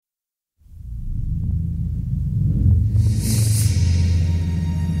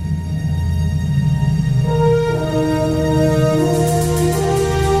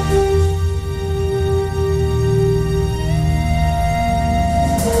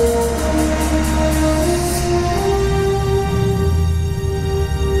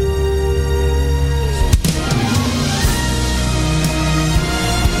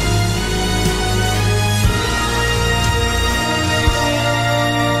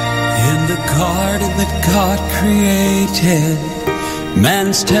garden that God created,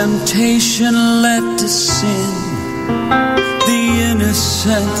 man's temptation led to sin. The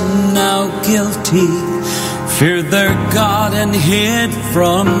innocent, now guilty, feared their God and hid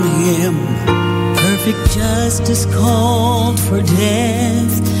from Him. Perfect justice called for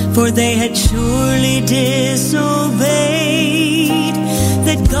death, for they had surely disobeyed.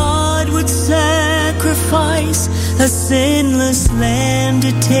 That God would sacrifice a sinless lamb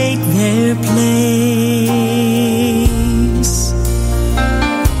to take their place.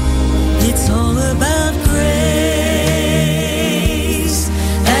 It's all about grace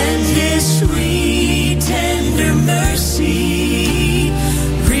and His sweet tender mercy,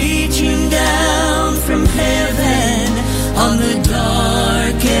 reaching down from heaven on the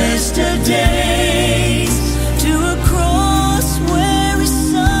darkest of days to a cross where His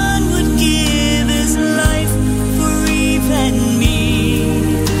Son would give His life for Eve and me.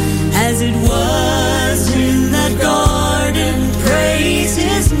 As it was in that garden, praise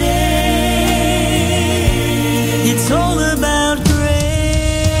His name. It's all about grace.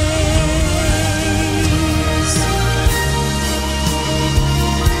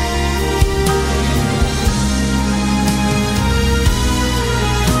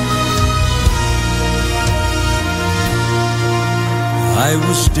 I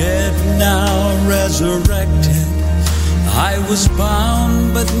was dead, now resurrected. I was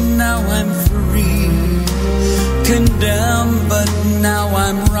bound, but now I'm free. Condemned, but now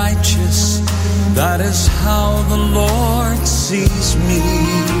I'm righteous. That is how the Lord sees me.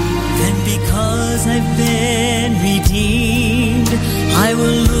 And because I've been redeemed, I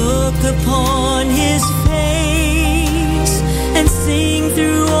will look upon His face and sing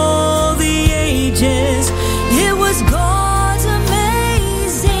through all the ages. It was God's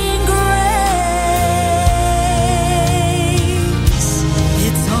amazing grace.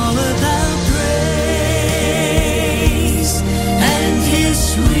 It's all about grace and His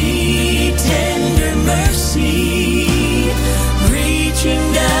sweet tender mercy, reaching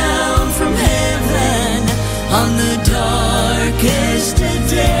down from heaven on the darkest of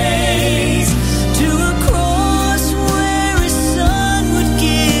days to a cross where His Son would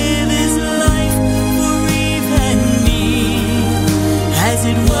give His life for Eve and me. As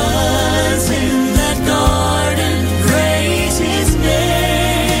it was in that garden, praise His name.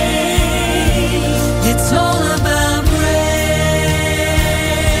 It's all about grace,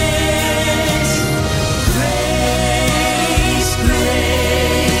 grace,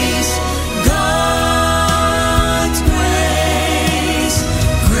 grace, God's grace,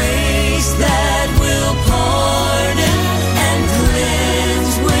 grace that will pardon and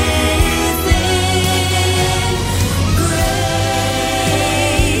cleanse within.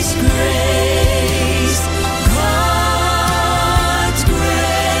 Grace, grace, God's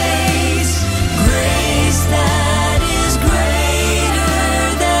grace, grace that is greater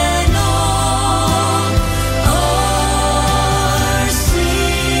than all our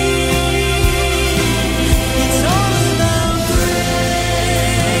sin. It's all about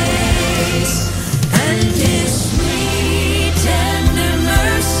grace and His sweet tender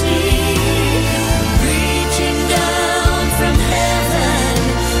mercy, reaching down from heaven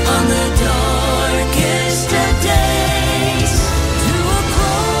on the darkest of days to a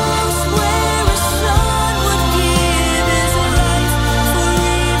cross where His Son would give His life for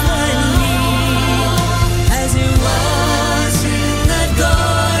Eve and me. As it was in that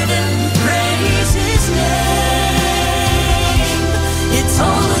garden, praise His name. It's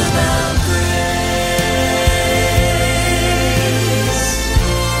all about grace.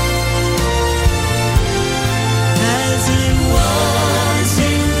 As it was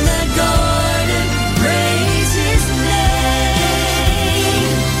in that garden, praise His name.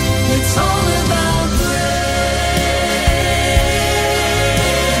 It's all about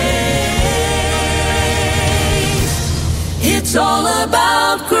grace. It's all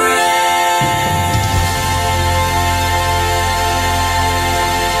about grace.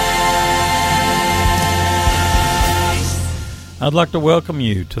 I'd like to welcome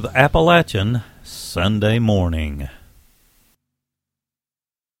you to the Appalachian Sunday morning.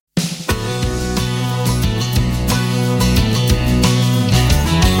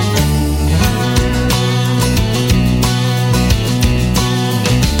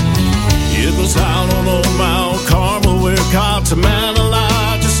 It was out on old Mount Carmel where God's man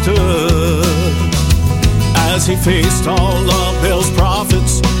Elijah stood, as he faced all of Baal's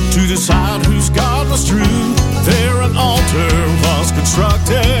prophets to decide whose God was true. There an altar was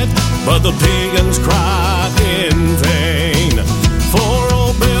constructed, but the pagans cried in vain, for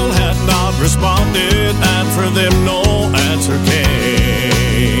old Baal had not responded, and for them no answer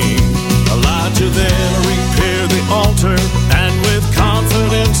came.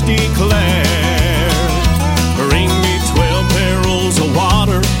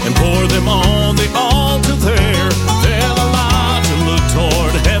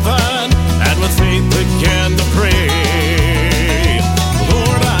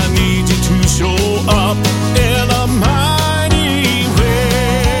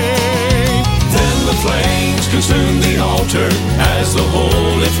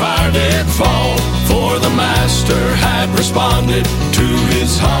 did fall, for the master had responded to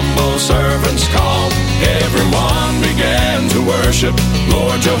his humble servant's call. Everyone began to worship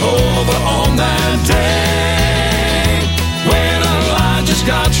Lord Jehovah on that day, when Elijah's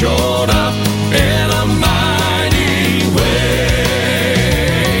God showed up in a mighty way.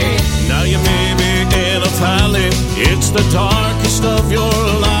 Now you may be in a valley, it's the darkest of your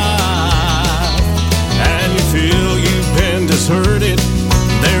life, and you feel you've been deserted,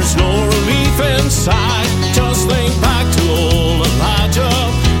 there's no relief inside. Just think back to old Elijah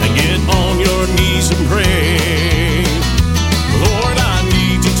and get on your knees and pray. Lord, I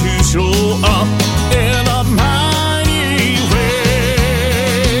need you to show up in a mighty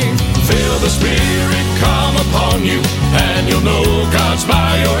way. Feel the Spirit come upon you, and you'll know God's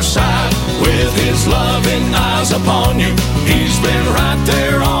by your side. With his loving eyes upon you, he's been right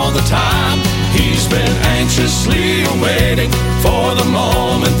there all the time. He's been anxiously waiting for the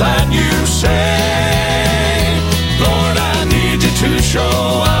moment that you say, Lord, I need you to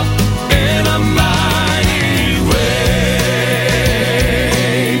show up in a mighty way.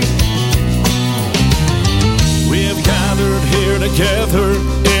 We have gathered here together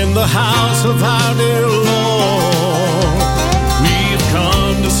in the house of our dear Lord. We've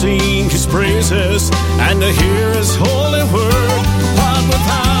come to sing his praises and to hear his holy word. But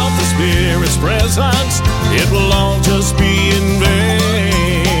without the Spirit's presence, it will all just be in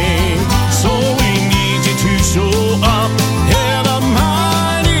vain. So we need you to show up in a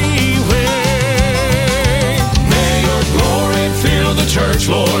mighty way. May your glory fill the church,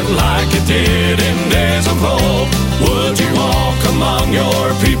 Lord, like it did in days of old. Would you walk among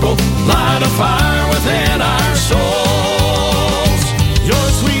your people, light a fire within our souls? Your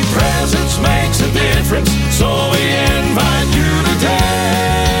sweet presence makes a difference, so we invite you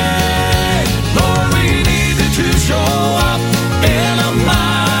today. Lord, we need you to show up in a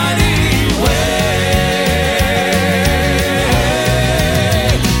mighty way.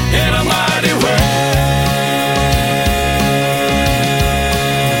 In a mighty way.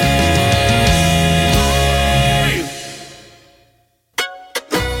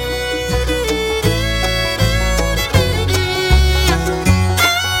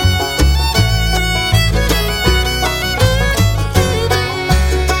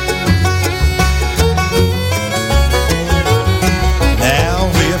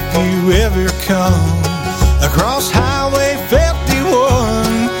 Come across Highway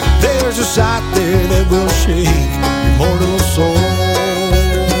 51, there's a sight there that will shake your mortal soul.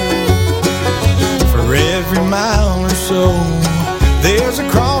 For every mile or so, there's a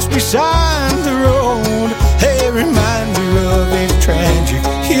cross beside the road, a reminder of its tragic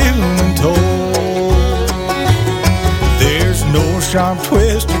human toll. There's no sharp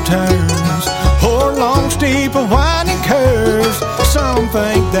twists or turns, or long steep or winding curves. Some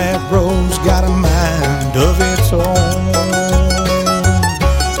think that road's got a mind of its own,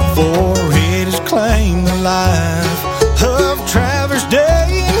 for it has claimed the life of travelers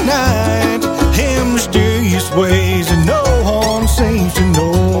day and night in mysterious ways that no one seems to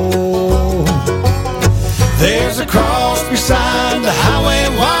know. There's a cross beside the highway,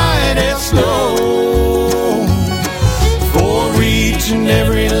 wide and slow, for each and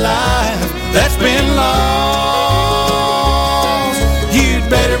every life that's been lost. You'd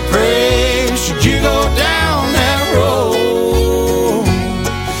better pray, should you go down that road,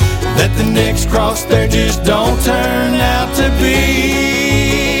 that the next cross there just don't turn out to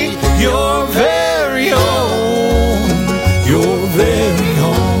be your very own, your very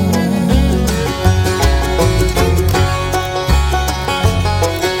own.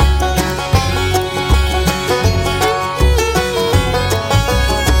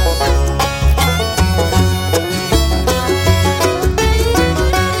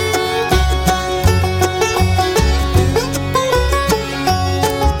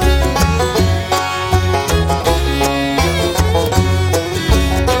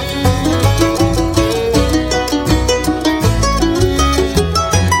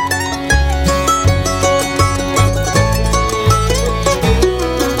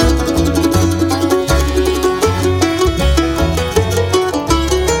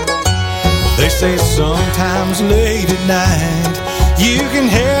 Say sometimes late at night you can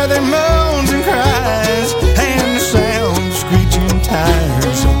hear their moans and cries, and the sound of screeching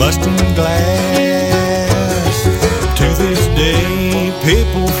tires and busting glass. To this day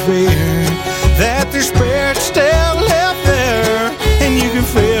people fear that their spirit's still left there, and you can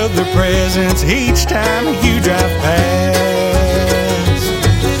feel their presence each time you drive past.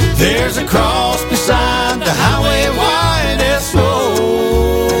 There's a cross beside the highway, wide and slow,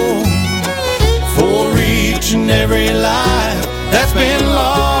 for each and every life that's been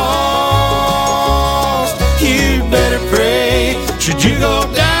lost. should you go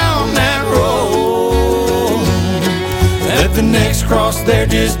down that road, at the next cross there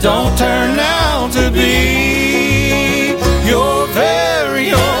just don't turn out to be your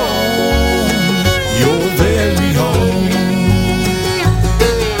very own, your very own.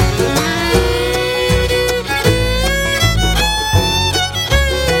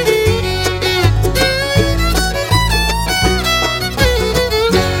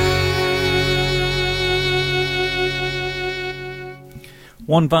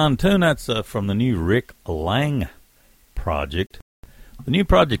 One fine tune, that's from the new Rick Lang project. The new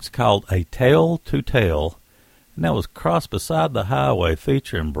project's called A Tale to Tell, and that was Cross Beside the Highway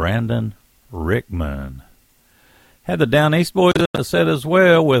featuring Brandon Rickman. Had the Down East Boys in the set as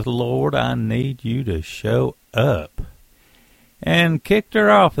well with Lord, I Need You to Show Up. And kicked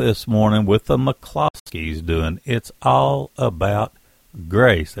her off this morning with the McCloskeys doing It's All About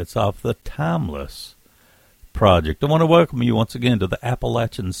Grace. That's off the Timeless project. I want to welcome you once again to the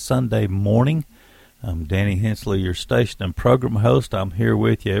Appalachian Sunday Morning. I'm Danny Hensley, your station and program host. I'm here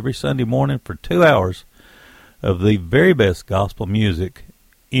with you every Sunday morning for 2 hours of the very best gospel music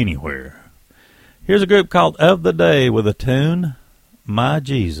anywhere. Here's a group called Of the Day with a tune, My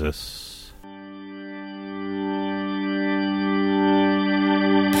Jesus.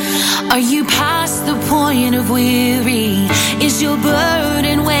 Are you past the point of weary? Is your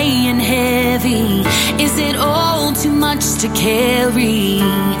burden weighing heavy? Is it all too much to carry?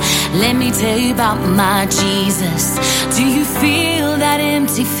 Let me tell you about my Jesus. Do you feel that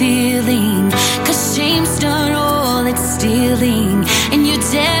empty feeling? 'Cause shame's done all it's stealing, and you're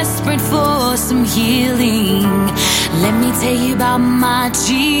desperate for some healing. Let me tell you about my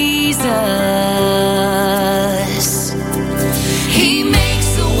Jesus. He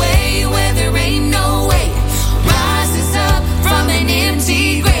makes a way where there ain't no way, rises up from an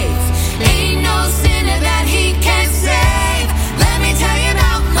empty grave. Ain't no sinner that he can't save. Let me tell you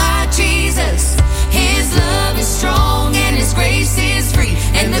about my Jesus. His love is strong and his grace is free,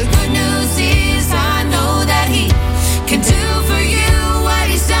 and the good news is I know that he can do for you what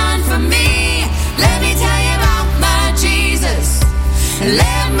he's done for me. Let me tell you about my Jesus.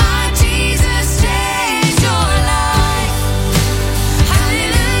 Let my Jesus change your life.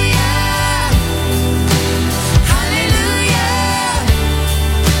 Hallelujah. Hallelujah.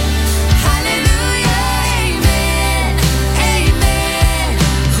 Hallelujah. Amen. Amen.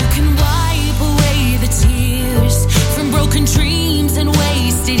 Who can wipe away the tears from broken dreams and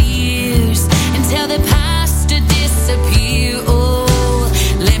wasted years and tell the past to disappear? Oh,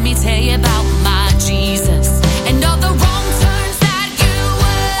 let me tell you about my Jesus and all the wrong turns that you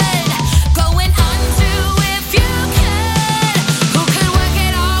would go and undo if you could. Who could work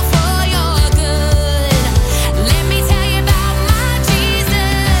it all for your good? Let me tell you about my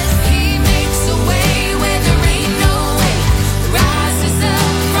Jesus. He makes a way where there ain't no way, rises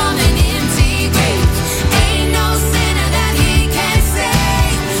up from an empty grave. Ain't no sinner that he can't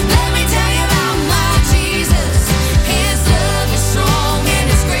save. Let me tell you about my Jesus. His love is strong and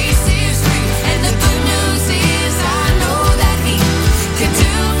his grace is free, and the good news is I know that he can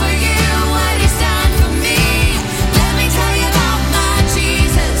do for you what he's done for me. Let me tell you about my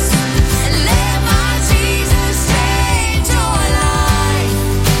Jesus. Let my Jesus change your life.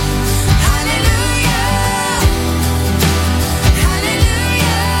 Hallelujah.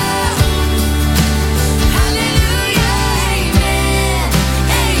 Hallelujah. Hallelujah. Amen.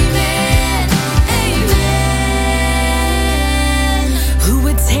 Amen. Amen. Who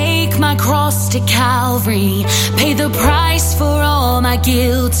would take my cross to Calvary, pay the price for all my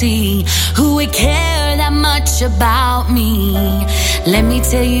guilty? Who would care that much about me? Let me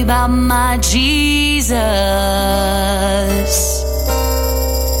tell you about my Jesus.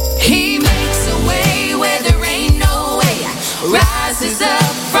 He makes a way where there ain't no way, rises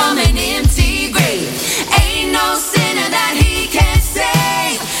up from an empty grave. Ain't no sinner that he can't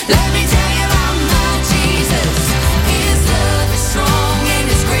save. Let me tell you about my Jesus. His love is strong and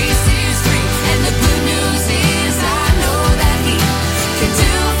his grace is free, and the good news is I know that he can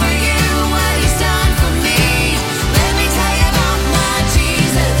do for you what he's done for me. Let me tell you about my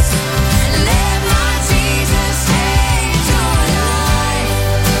Jesus. Let my Jesus change your life.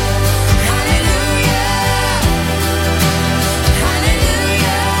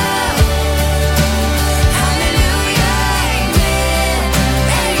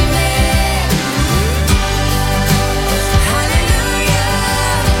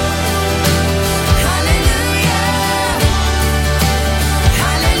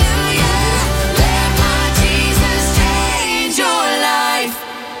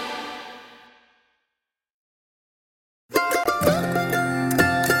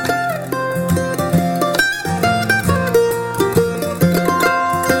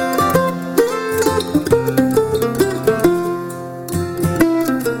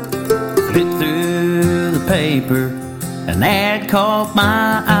 paper, an ad caught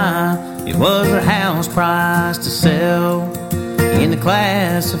my eye. It was a house price to sell in the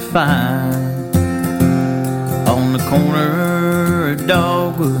classified. On the corner of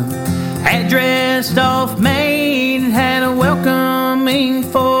Dogwood, had dressed off Main, had a welcoming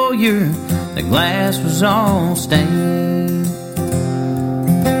foyer. The glass was all stained.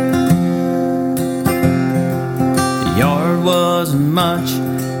 The yard wasn't much,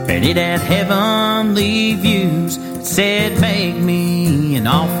 but it had heavenly views. It said, make me an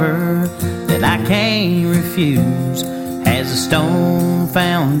offer that I can't refuse. Has a stone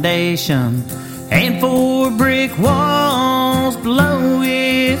foundation and 4 brick walls below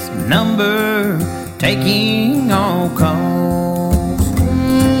its number, taking all calls.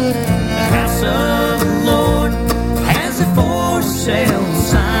 The house of the Lord has a for sale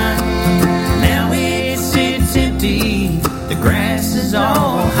sign. Now it sits empty, the grass is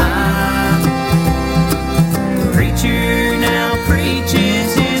all high. The preacher now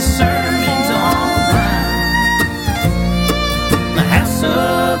preaches his sermons online. The house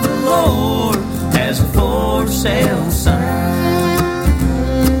of the Lord has a for sale sign.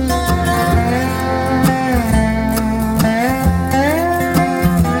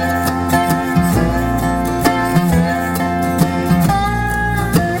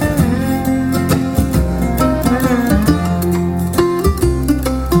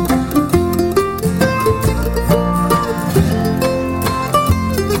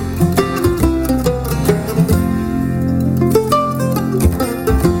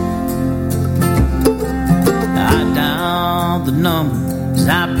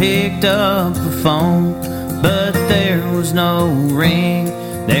 Picked up the phone, but there was no ring,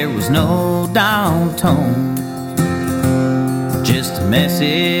 there was no dial tone. Just a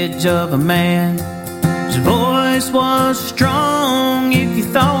message of a man, his voice was strong. If you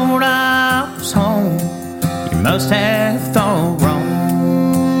thought I was home, you must have thought wrong.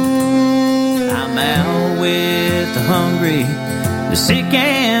 I'm out with the hungry, the sick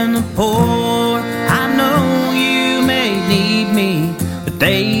and the poor. I know you may need me,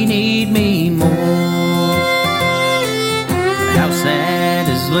 they need me more. The house that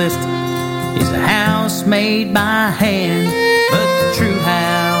is listed is a house made by hand, but the true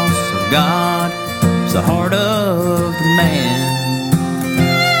house of God is the heart of the man.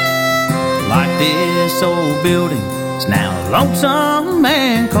 Like this old building is now lonesome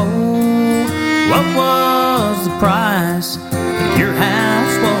and cold. What was the price that your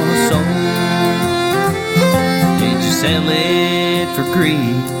house was sold? Did you sell it for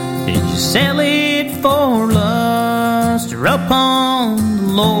greed? Did you sell it for lust? Or upon the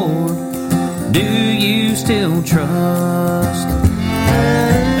Lord do you still trust?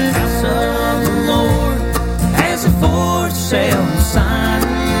 The house of the Lord has a for sale sign.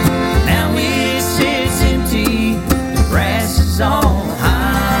 Now it sits empty, the grass is all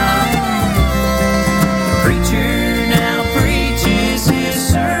high. The preacher now preaches his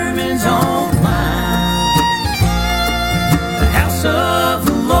sermons online. The house of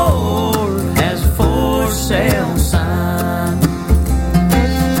the Lord has a for sale sign.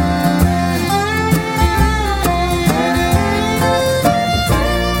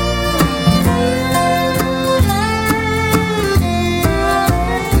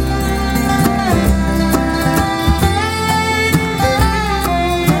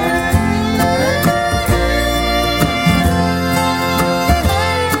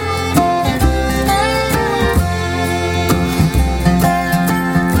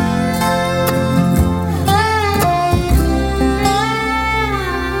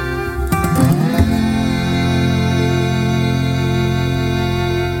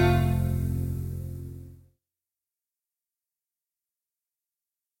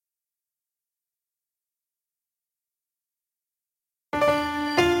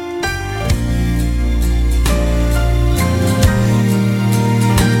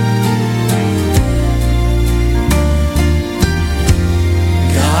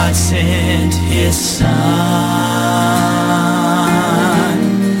 God sent his son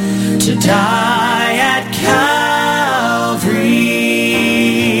to die at Calvary.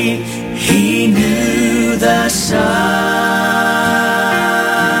 He knew the suffering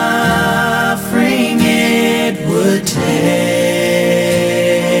it would take,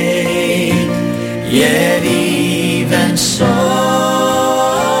 yet even so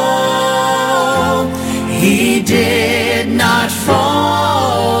he did not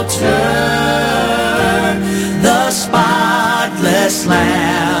falter. The spotless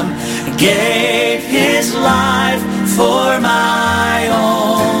Lamb gave his life for my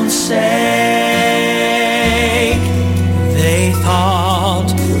own sake. They thought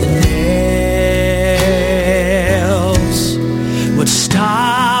the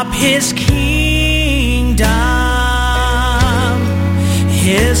stop his kingdom,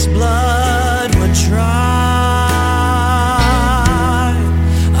 his blood would dry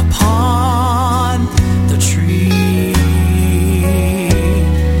upon the tree.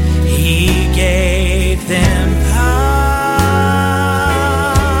 He gave them power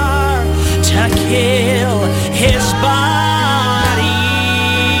to kill his body,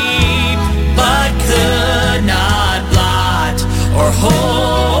 but could not blot or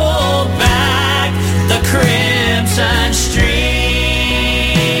hold back the crimson stream.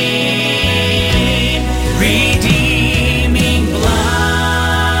 Redeeming blood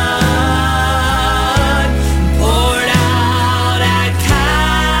poured out at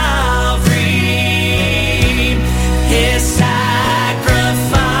Calvary, his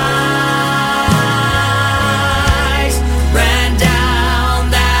sacrifice ran down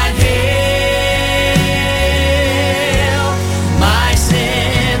that hill. My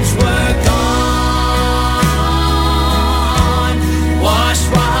sins were gone, washed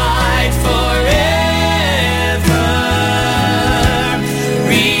white forever.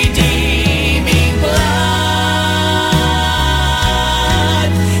 Redeeming blood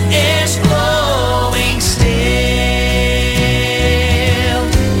is flowing still.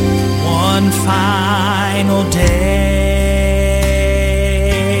 One final day,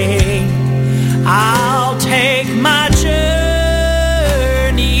 I'll take my journey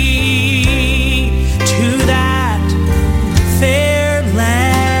to that fair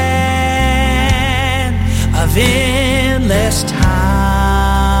land of endless time.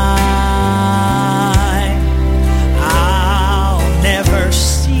 I'll never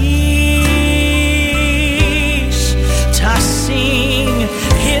cease to sing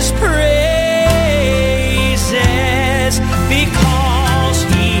his praises, because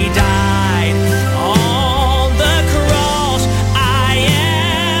he died on the cross. I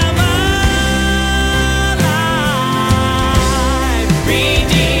am alive.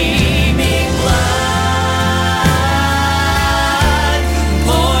 Redeeming blood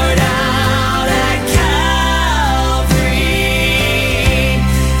poured out at Calvary,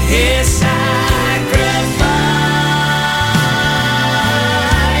 his sacrifice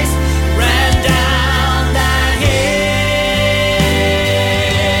ran down that hill.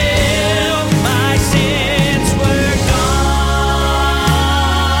 My sins were gone,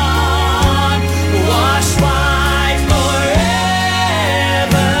 washed white forever.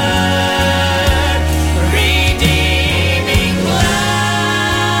 Redeeming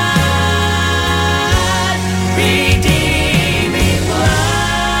blood, redeeming blood,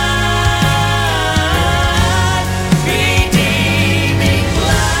 redeeming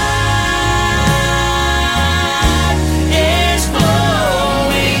blood is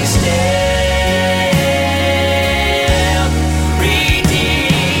flowing still.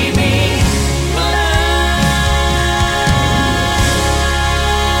 Redeeming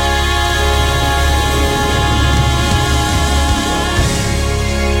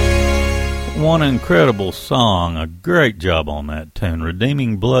One incredible song. A great job on that tune.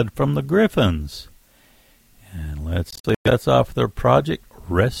 Redeeming Blood from the Griffins. And let's see, that's off their project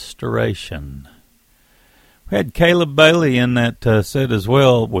Restoration. We had Caleb Bailey in that set as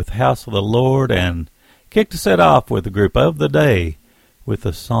well with House of the Lord, and kicked the set off with the group of the day with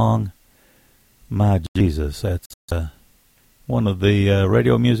the song My Jesus. That's one of the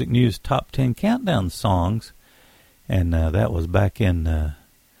Radio Music News Top 10 Countdown songs, and that was back in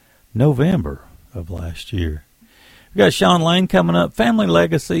November of last year. We got Sean Lane coming up, Family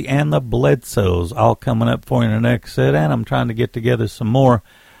Legacy, and the Bledsoes all coming up for you in the next set, and I'm trying to get together some more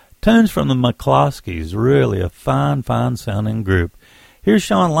tunes from the McCloskeys. Really a fine, fine sounding group. Here's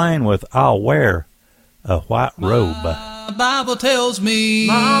Sean Lane with I'll Wear a White Robe. My Bible tells me,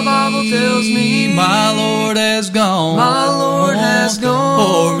 my Lord has gone,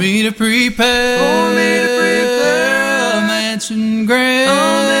 for me to prepare, a mansion grand,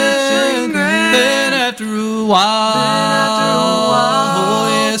 and after a while, oh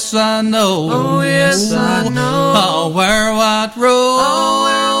yes I know, I'll wear a white robe,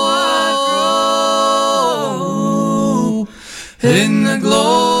 in the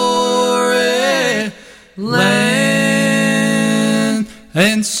glory land,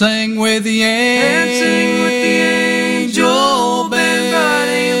 and sing with the angel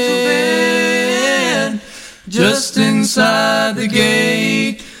band, just inside the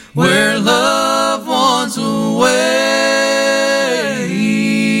gate where loved ones await.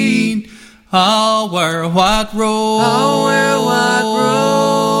 I'll wear a white robe,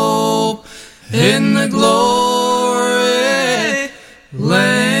 in the glory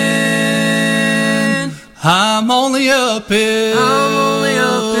land. I'm only a pilgrim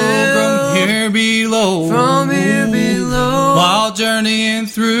here below. From here below. While journeying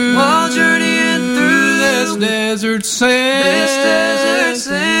through this desert sand.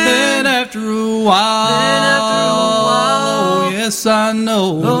 Then after a while, oh yes I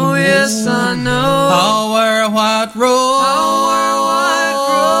know, I'll wear a white robe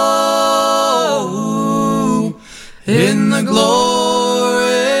in the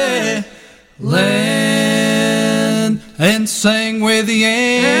glory land, and sing with the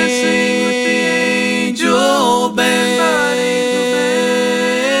angel band,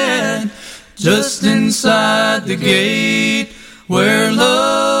 just inside the gate where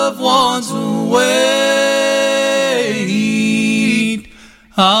loved ones await.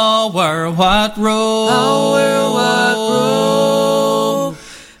 I'll wear a white robe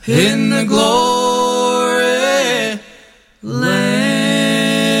in the glory land.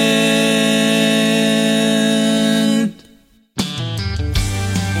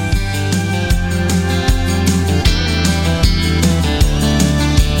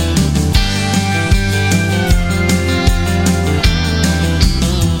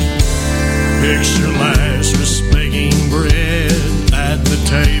 Picture Lazarus baking bread at the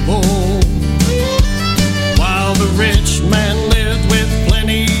table, while the rich man lived with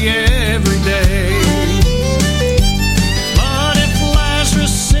plenty every day. But if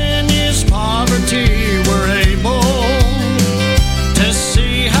Lazarus in his poverty were able to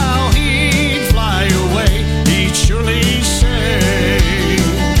see how he'd fly away, he'd surely say,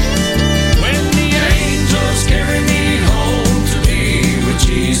 when the angels carry me home to be with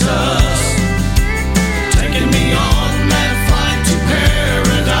Jesus, taking me on that flight to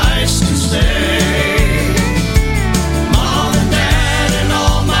paradise to stay. Mom and Dad and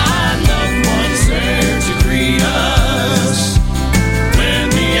all my loved ones there to greet us, when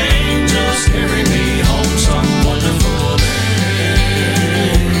the angels carry me home some wonderful day.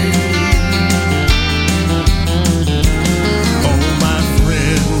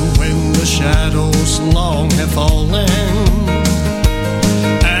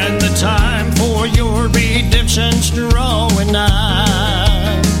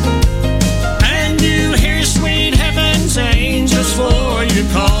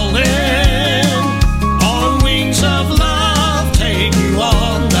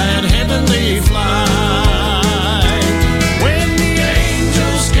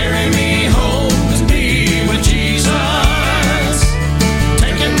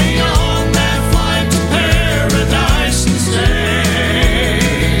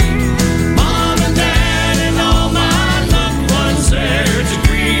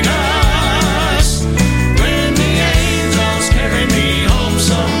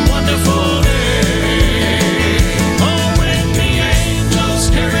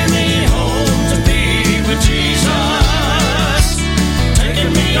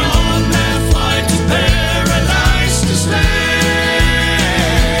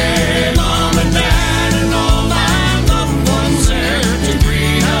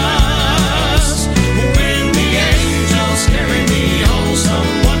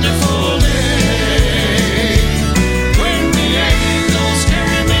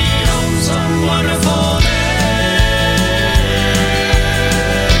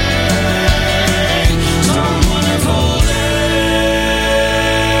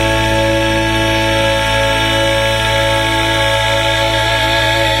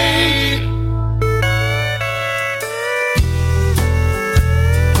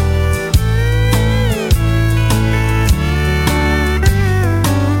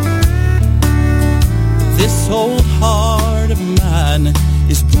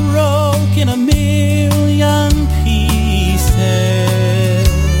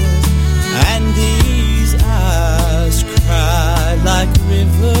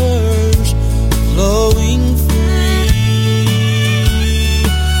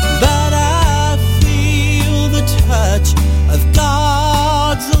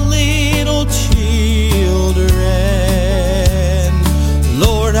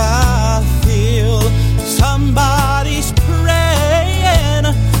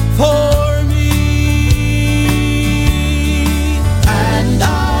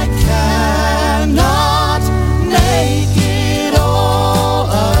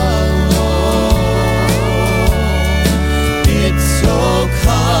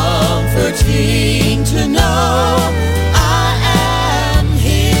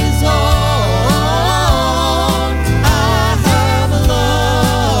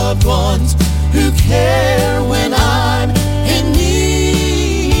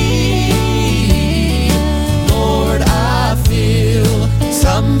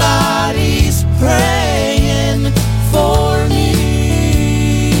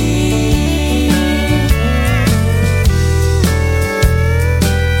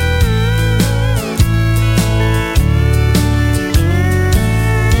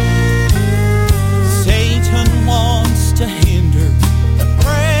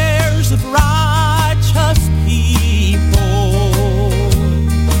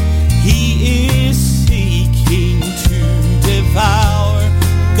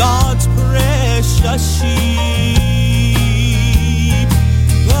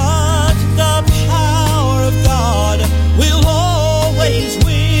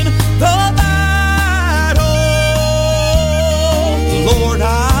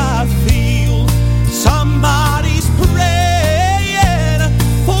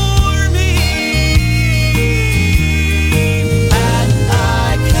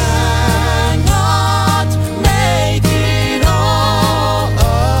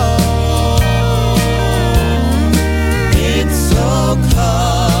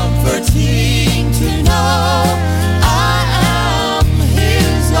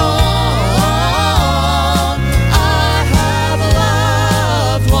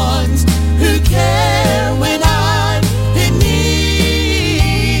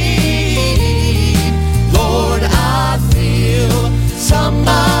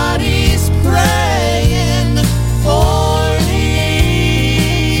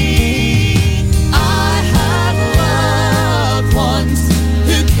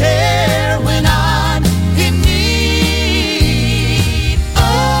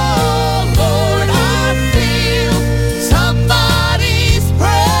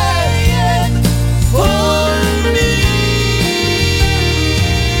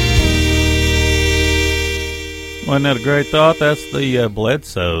 Wasn't that a great thought? That's the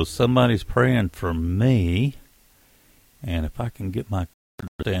Bledsoes. Somebody's praying for me. And if I can get my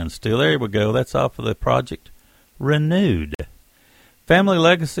stand still, there we go. That's off of the project Renewed. Family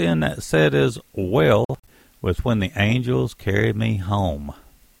Legacy, and that set as well with When the Angels Carried Me Home.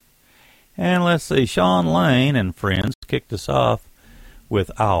 And let's see, Sean Lane and Friends kicked us off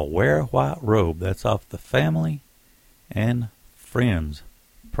with I'll Wear a White Robe. That's off the Family and Friends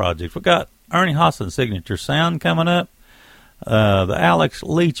project. We got Ernie Hossen's Signature Sound coming up. The Alex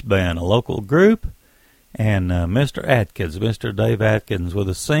Leach Band, a local group. And Mr. Atkins, Mr. Dave Atkins, with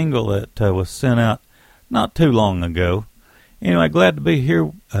a single that was sent out not too long ago. Anyway, glad to be here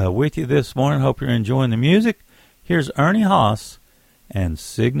with you this morning. Hope you're enjoying the music. Here's Ernie Haas and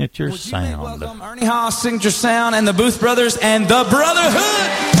Signature Sound. Welcome Ernie Haas, Signature Sound, and the Booth Brothers and the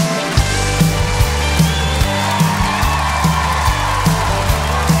Brotherhood.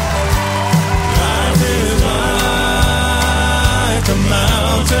 A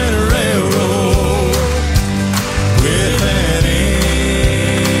mountain railroad with an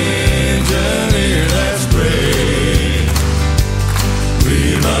engineer that's brave.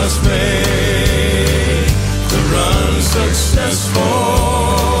 We must make the run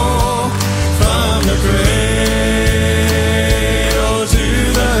successful from the cradle to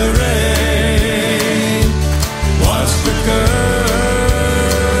the rain. Watch the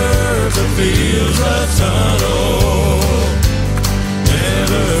curve that feels a tunnel.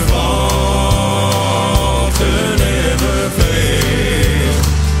 Never falter, never fail.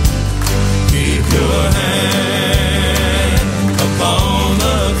 Keep your hand upon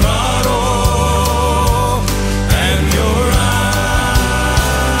the throttle and your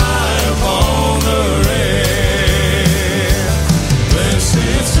eye upon the rail.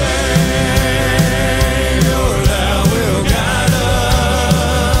 Blessed Savior, thou wilt guide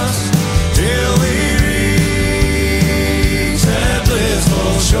us till we reach that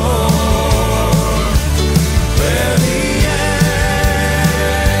blissful shore, where the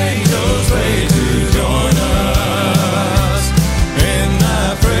angels wait to join us in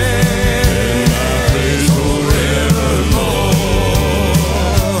thy praise forevermore.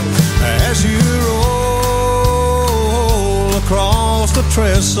 As you roll across the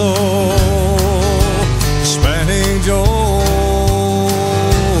trestle, spanning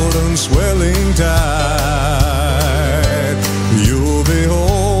Jordan's swelling tide, you'll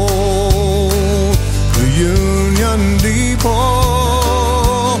behold the Union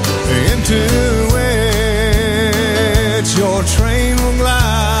Depot, into which your train will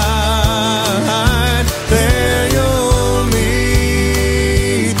glide. There you'll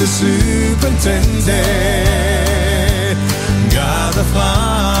meet the superintendent, God the Father,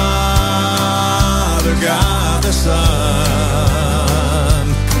 God the Son,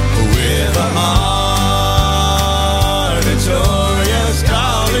 with a heart victorious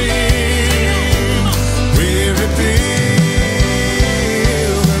calling. We repeal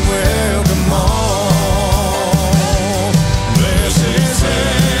and welcome all. Blessed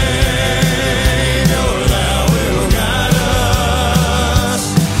Savior, thou wilt guide us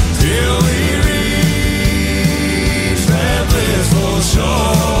till we reach that blissful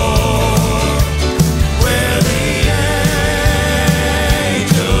shore, where the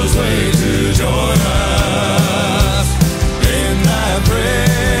angels wait to join us in thy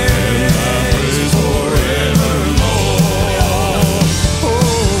praise forevermore.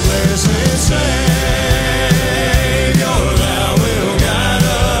 Oh, blessed Savior, thou wilt guide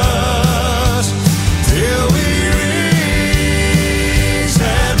us till we reach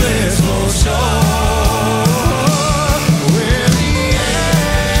that blissful shore, where the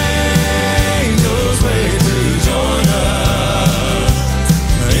angels wait to join us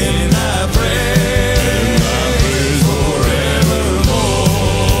in thy praise forevermore.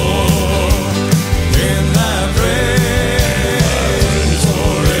 In thy praise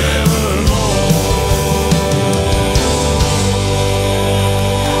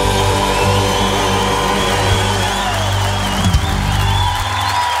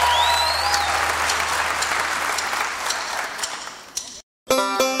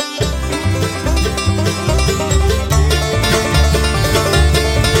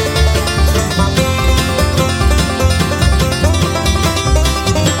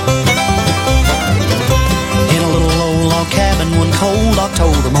In a little old log cabin one cold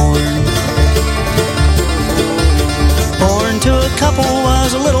October morning, born to a couple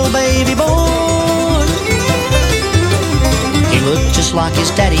was a little baby boy. He looked just like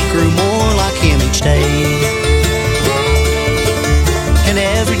his daddy, grew more like him each day. And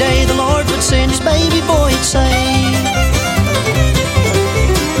every day the Lord would send his baby boy, he'd say,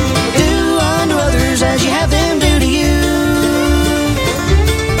 do unto others as you have them do to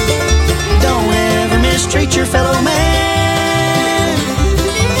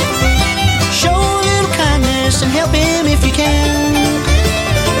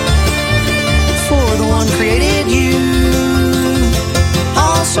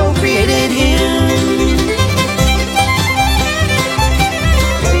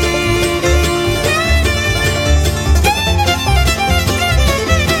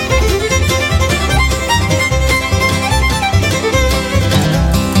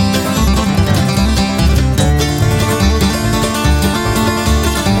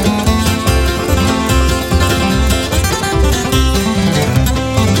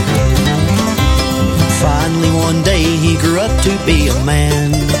finally one day he grew up to be a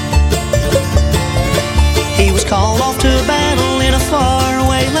man. He was called off to a battle in a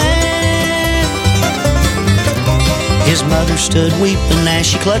faraway land. His mother stood weeping as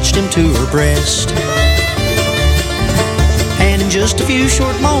she clutched him to her breast. And in just a few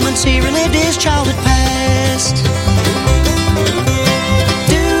short moments he relived his childhood past.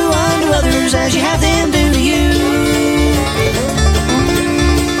 Do unto others as you have them do to you.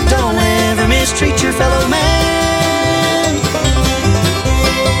 Don't ever mistreat your fellow man.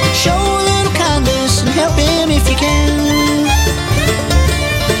 Show a little kindness and help him if you can.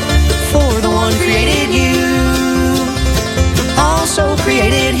 For the one created you also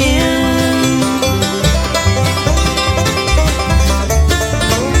created him.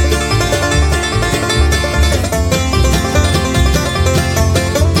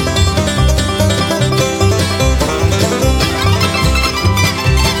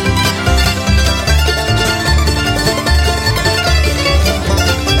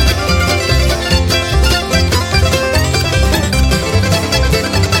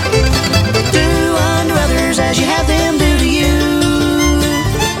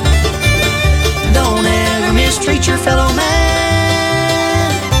 Treat your fellow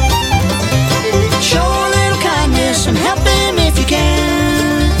man. Show a little kindness and help him if you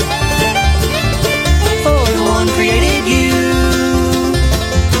can. For the one created you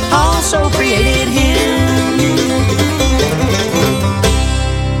also created him.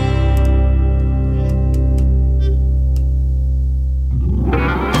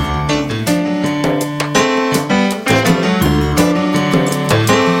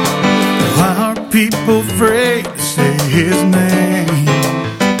 Why are people afraid to say his name?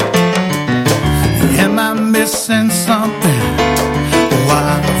 Am I missing something?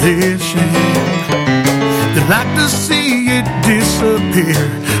 Why this shame? They'd like to see it disappear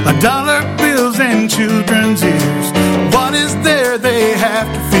like dollar bills and children's ears. What is there they have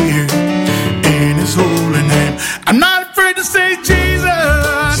to fear in his holy name? I'm not afraid to say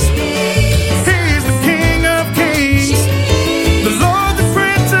Jesus. He's the King of Kings, the Lord, the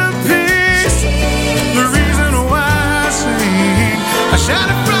Prince of Peace. The reason why I sing, I shout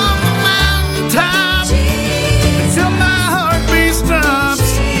it from the mountaintop until my heartbeat stops.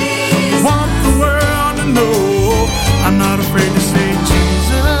 I want the world to know I'm not afraid to say Jesus.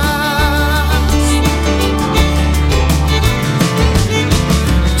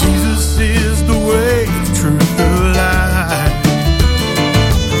 Jesus is the way, the truth, the life.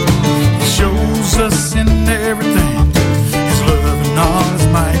 He shows us in everything his love and all his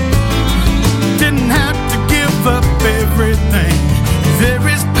might. Didn't have to give up everything. There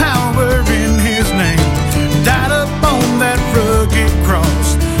is power in his name. Died up on that rugged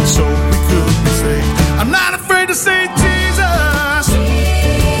cross so we could be saved. I'm not afraid to say Jesus.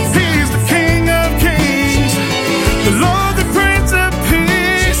 He's the King of Kings, the Lord, the Prince of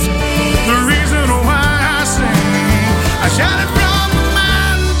Peace. The reason why I sing, I shout it from the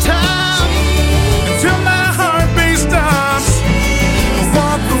mountaintop until my heartbeat stops. I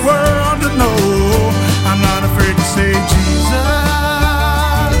want the world to know I'm not afraid to say Jesus.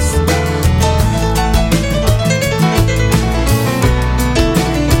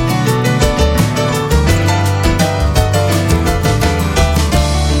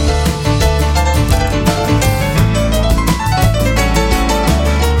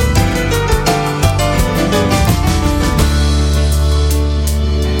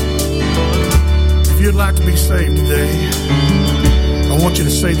 If you'd like to be saved today, I want you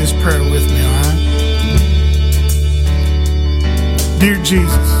to say this prayer with me, all right? Dear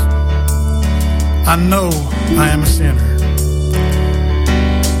Jesus, I know I am a sinner.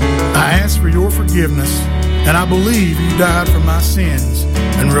 I ask for your forgiveness, and I believe you died for my sins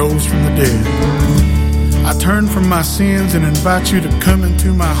and rose from the dead. I turn from my sins and invite you to come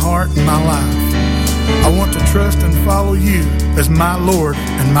into my heart and my life. I want to trust and follow you as my Lord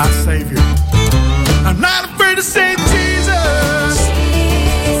and my Savior. I'm not afraid to say Jesus.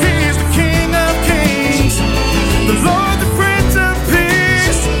 He's the King of Kings, the Lord, the Prince of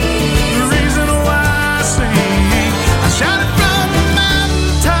Peace. The reason why I sing, I shout it from the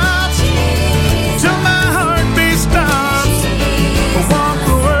mountaintops till my heartbeat stops. I want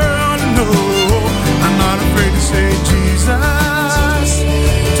the world to know I'm not afraid to say Jesus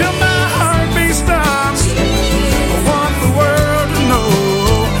till my heartbeat stops. I want the world to know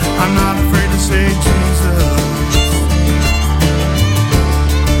I'm not afraid to say Jesus.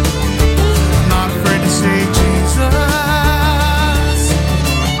 I'm not afraid to say Jesus.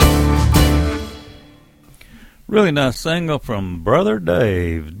 Really nice single from Brother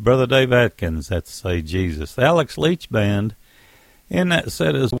Dave Atkins. That's Say Jesus. The Alex Leach Band In that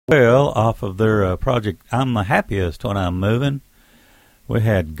set as well, off of their project I'm the Happiest When I'm Moving, we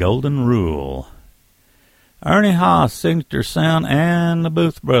had Golden Rule. Ernie Haas, Signature Sound, and the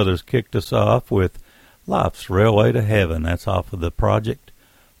Booth Brothers kicked us off with Life's Railway to Heaven. That's off of the project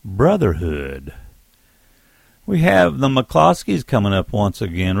Brotherhood. We have the McCloskeys coming up once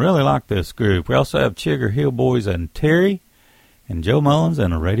again. Really like this group. We also have Chigger Hill Boys and Terry and Joe Mullins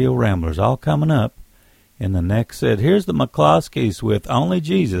and the Radio Ramblers all coming up in the next set. Here's the McCloskeys with Only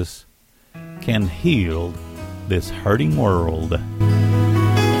Jesus Can Heal This Hurting World.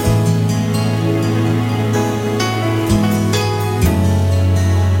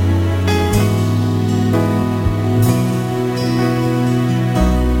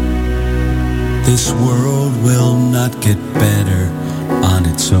 This world will not get better on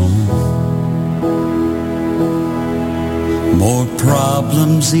its own. More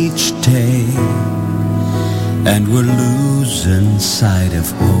problems each day, and we're losing sight of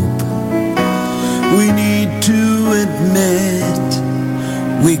hope. We need to admit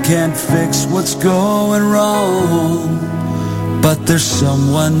we can't fix what's going wrong, but there's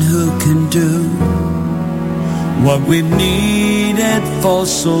someone who can do what we've needed for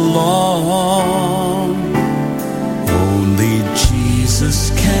so long. Only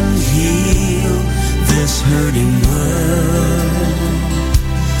Jesus can heal this hurting world.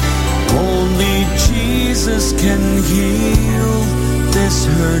 Only Jesus can heal this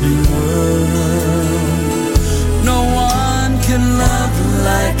hurting world. No one can love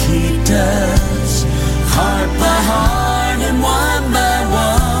like He does, heart by heart and one by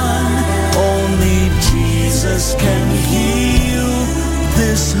one. Only Jesus can heal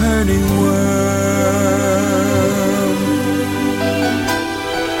this hurting world.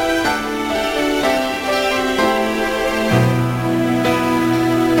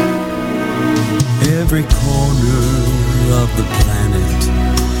 Every corner of the planet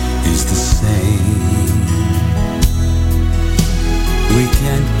is the same. We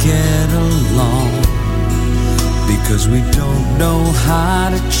can't get along because we don't know how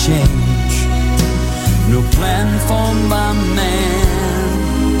to change. No plan formed by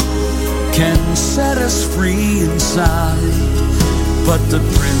man can set us free inside, but the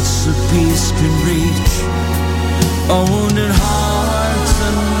Prince of Peace can reach our wounded hearts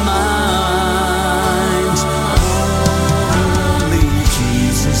and minds. Only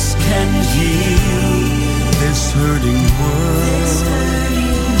Jesus can heal this hurting world.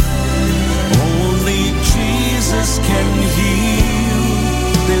 Only Jesus can heal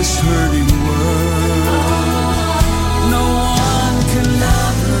this hurting world. No one can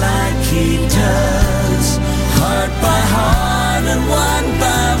love like He does, heart by heart and one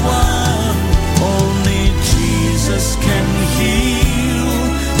by one. Only Jesus can heal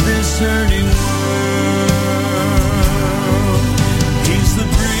this hurting world. He's the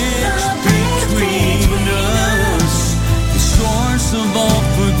bridge between us, the source of all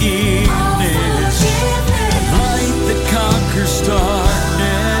forgiveness, light that conquers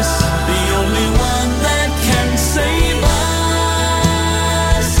darkness, the only one that can save us.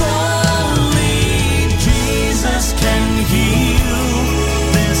 Only Jesus can heal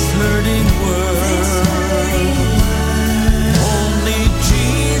this hurting world. Only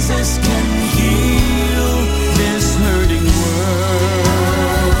Jesus can heal this hurting world.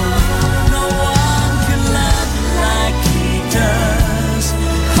 No one can love like He does,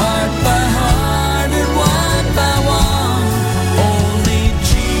 heart by heart and one by one. Only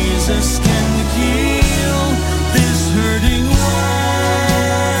Jesus can heal this hurting world.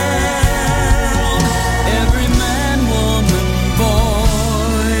 Every man, woman,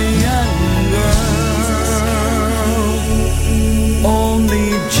 boy, and girl. Only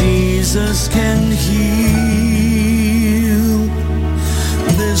Jesus can heal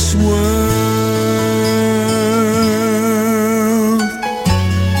this world.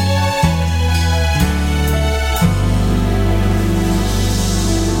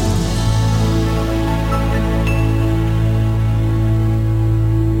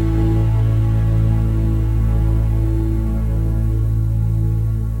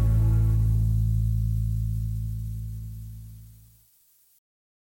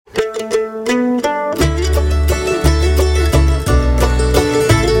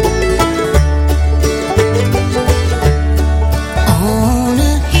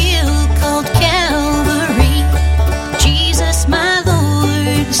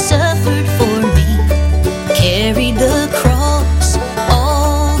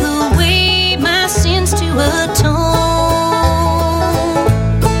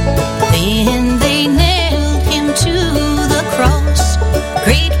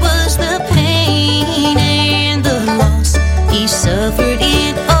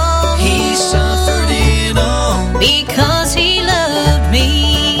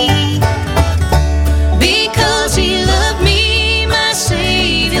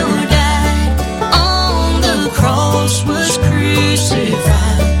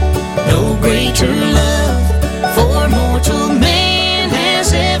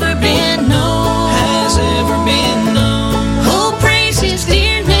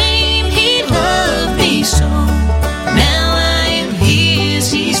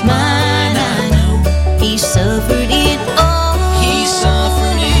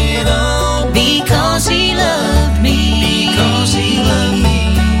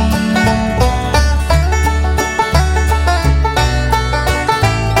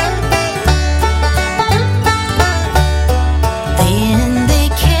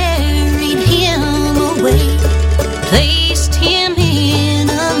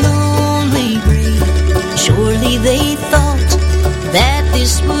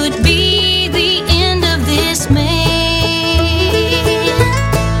 this would be the end of this man.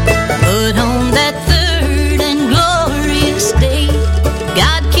 But on that third and glorious day,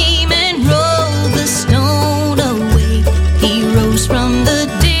 God came and rolled the stone away. He rose from the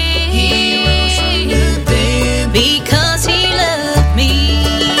dead. Because he loved me.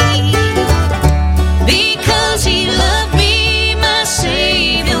 Because he loved me, my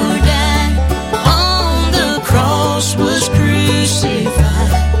Savior died. On the cross was crucified.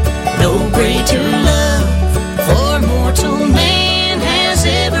 No greater love for mortal man has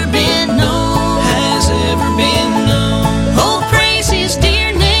ever been known. Has ever been known. Oh, praise his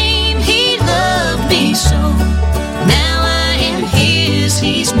dear name, he loved me so. Now I am his,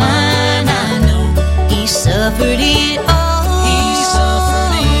 he's mine, I know. He suffered it all. He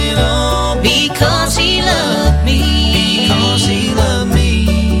suffered it all. Because he loved me. Because he loved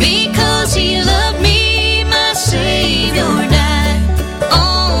me. Because he loved me, my Savior died.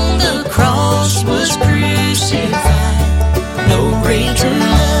 On the cross was crucified. No greater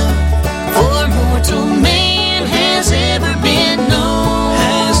love for mortal man has ever been known.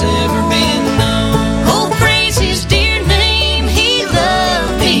 Has ever been known. Oh, praise his dear name, he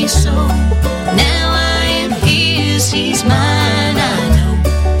loved me so. Now I am his, he's mine, I know.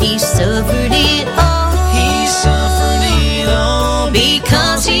 He suffered it all. He suffered it all.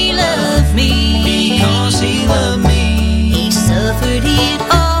 Because he loved me. Because he loved me. He suffered it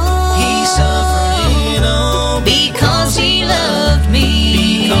all. He suffered it all. Because he loved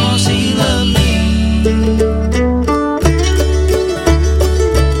me. Because he loved me.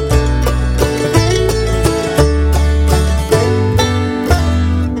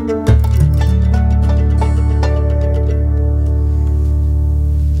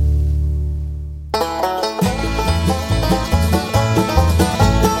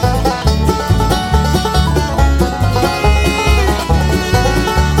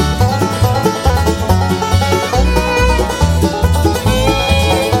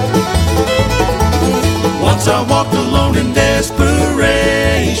 Once I walked alone in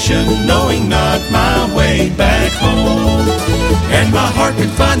desperation, knowing not my way back home. And my heart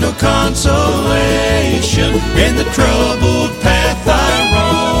could find no consolation in the troubled path I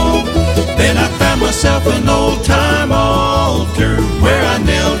roam. Then I found myself an old-time altar where I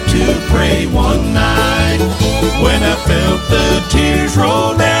knelt to pray one night. When I felt the tears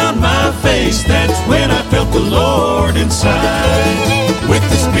roll down my face, that's when I felt the Lord inside. With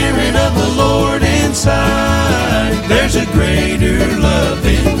the Spirit of the Lord inside, there's a greater love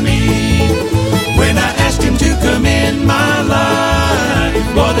in me. When I asked him to come in my life,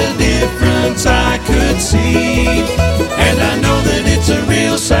 what a difference I could see. And I know that it's a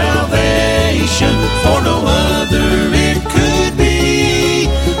real salvation, for no other it could be.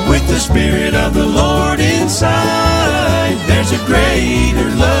 With the Spirit of the Lord inside, there's a greater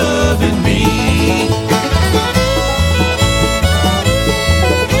love in me.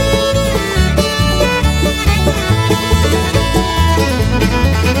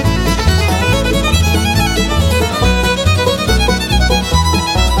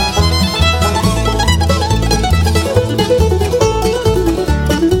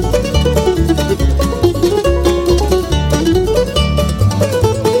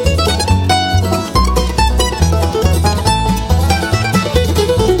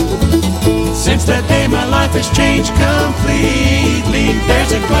 Since that day my life has changed completely.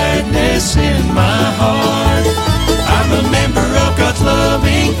 There's a gladness in my heart. I'm a member of God's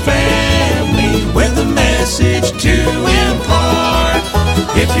loving family with a message to impart.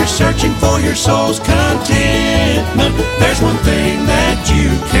 If you're searching for your soul's contentment, there's one thing that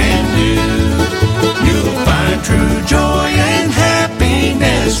you can do. You'll find true joy and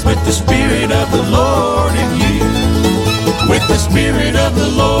happiness with the Spirit of the Lord in you. With the Spirit of the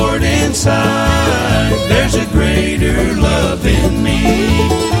Lord inside, there's a greater love in me.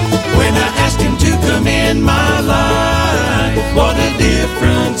 When I asked him to come in my life, what a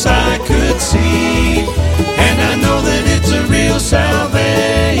difference I could see. And I know that it's a real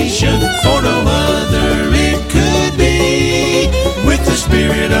salvation, for no other it could be. With the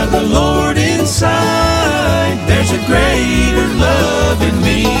Spirit of the Lord inside, there's a greater love in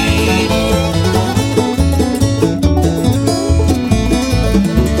me.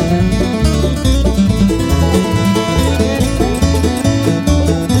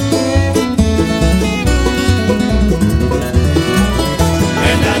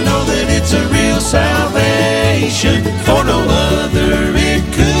 Sound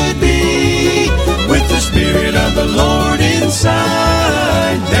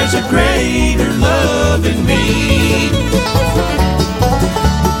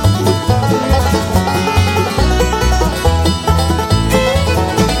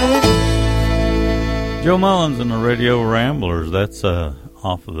Joe Mullins and the Radio Ramblers. That's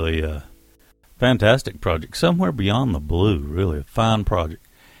off of the fantastic project, Somewhere Beyond the Blue. Really a fine project.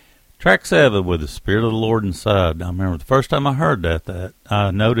 Track 7 with The Spirit of the Lord Inside. I remember the first time I heard that I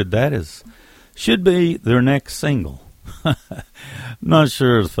noted that should be their next single. I'm not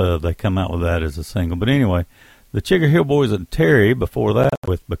sure if they come out with that as a single. But anyway, the Chigger Hill Boys and Terry before that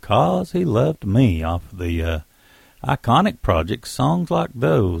with Because He Loved Me off of the iconic project, Songs Like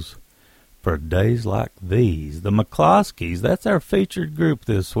Those for Days Like These. The McCloskeys, that's our featured group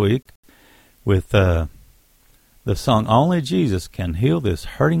this week with the song Only Jesus Can Heal This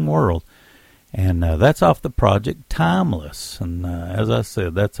Hurting World. And that's off the project Timeless. And as I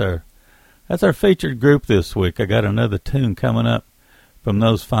said, that's our featured group this week. I got another tune coming up from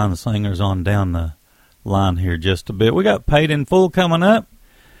those fine singers on down the line here just a bit. We got Paid in Full coming up,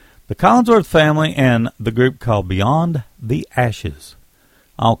 the Collinsworth Family, and the group called Beyond the Ashes.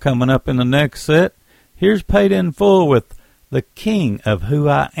 All coming up in the next set. Here's Paid in Full with The King of Who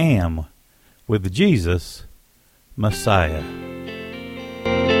I Am with Jesus Messiah.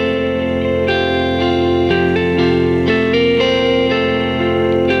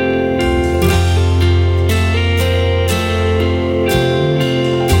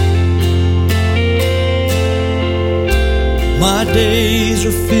 My days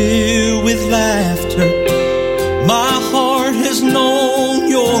are filled with laughter. My heart has known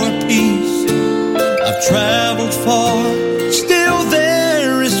your peace. I've traveled far, still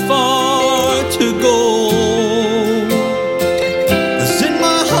there is far to go. 'Cause in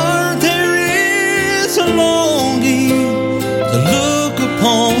my heart there is a longing to look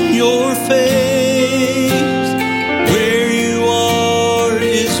upon your face. Where you are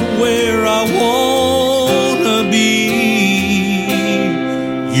is where I wanna be.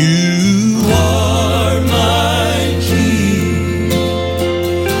 You are my King.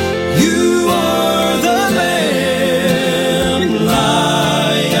 You are the Lamb,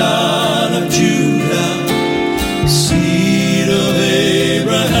 Lion of Judah, seed of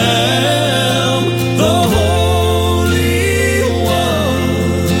Abraham, the Holy One,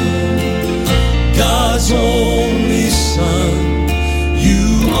 God's only Son.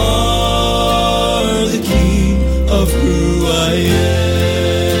 You are the King of who I am.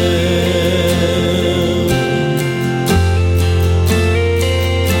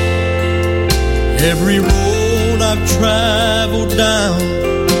 Every road I've traveled down,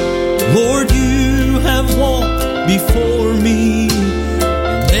 Lord, you have walked before me. You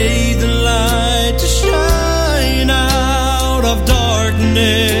made the light to shine out of darkness.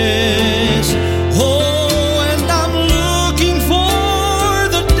 Oh, and I'm looking for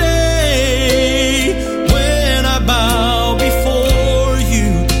the day when I bow before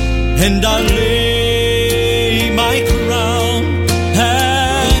you and I lay my crown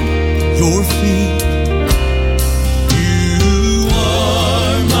at your feet. You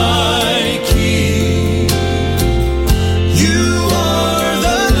are my King. You are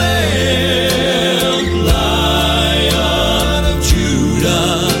the Lamb, Lion of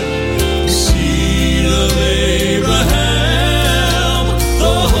Judah,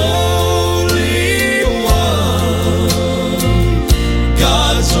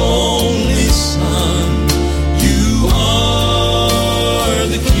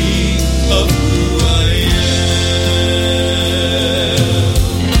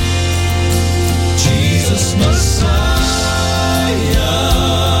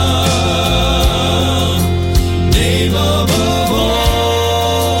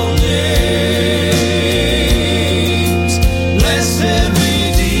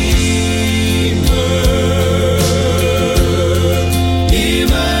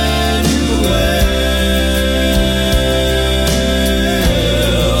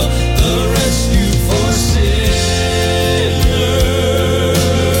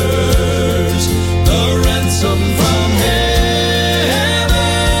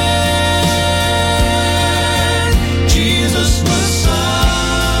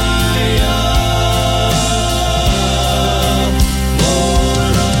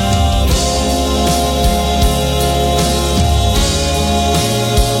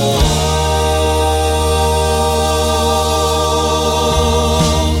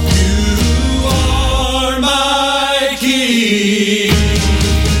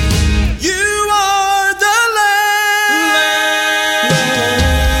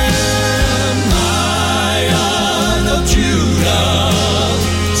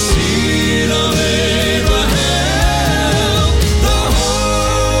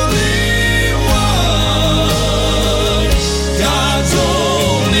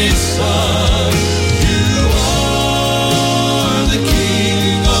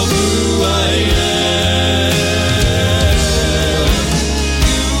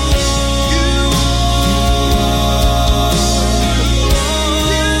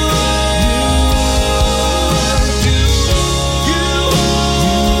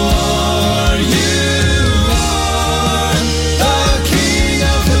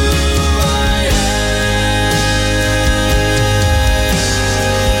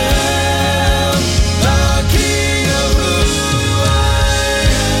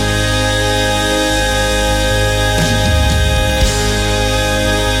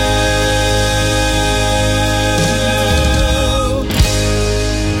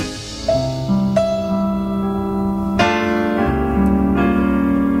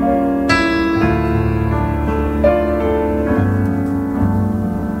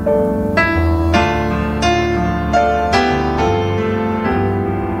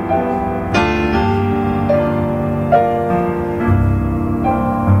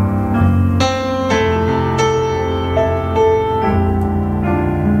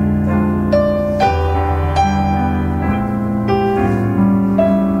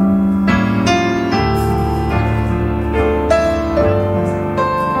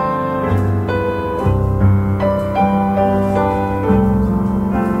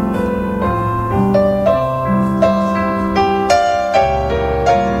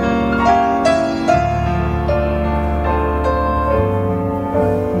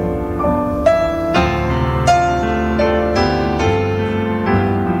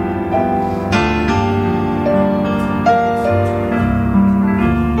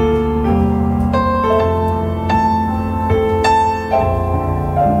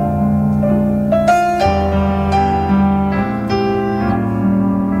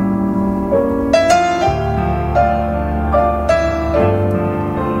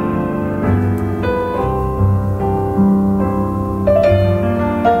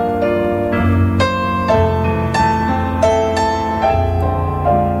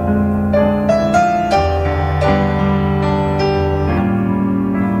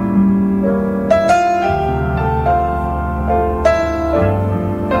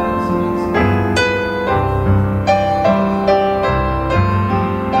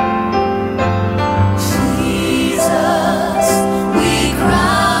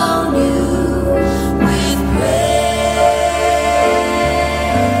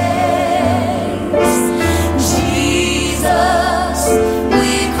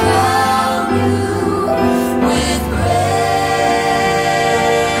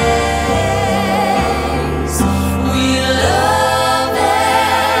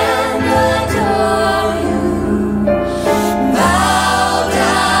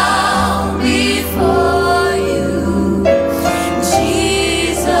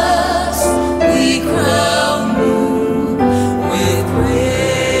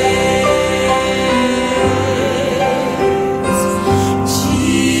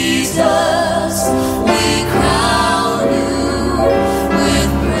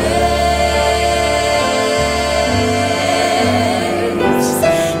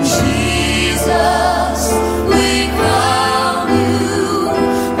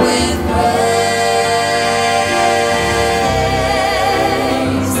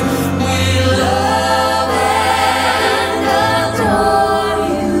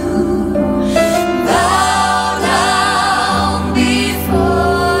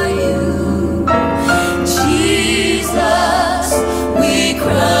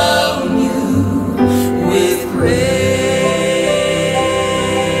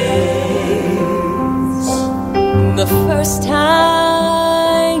 first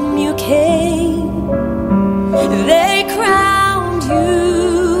time you came, they crowned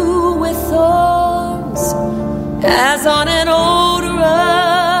you with thorns, as on an old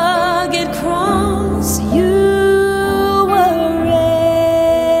rugged cross you were raised.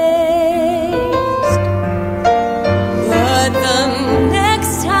 But the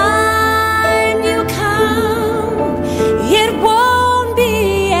next time you come, it won't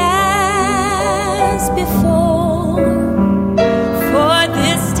be as before, for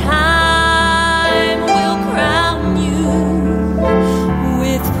this time we'll crown you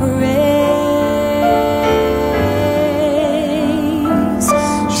with praise.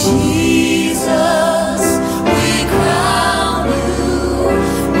 Jesus, we crown you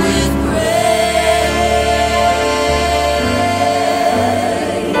with praise.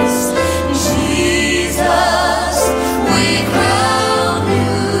 Jesus, we crown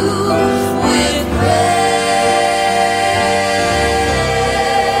you with praise.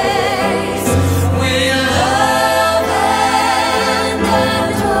 We love and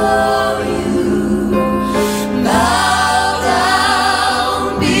adore you, bow down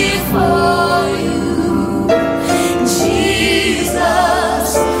before you. Jesus,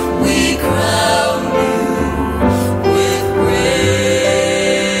 we crown you with praise.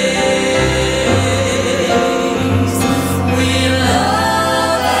 We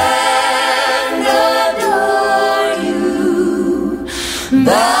love and adore you,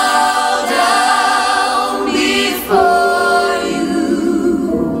 bow down before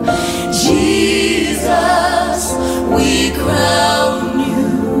you. Jesus, we crown you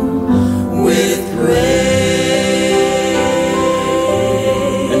with praise.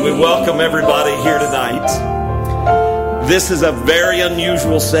 And we welcome everybody here tonight. This is a very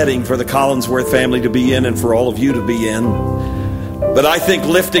unusual setting for the Collinsworth family to be in and for all of you to be in. But I think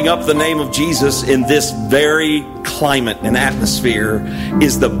lifting up the name of Jesus in this very climate and atmosphere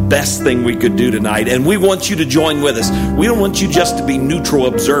is the best thing we could do tonight. And we want you to join with us. We don't want you just to be neutral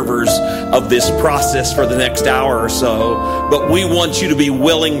observers of this process for the next hour or so, but we want you to be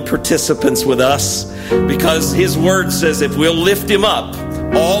willing participants with us, because His Word says if we'll lift Him up,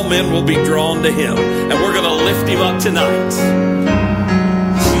 all men will be drawn to Him. And we're going to lift Him up tonight.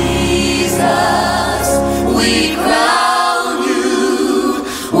 Jesus, we crown you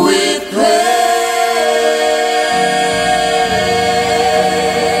with praise.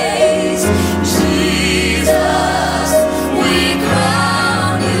 Jesus, we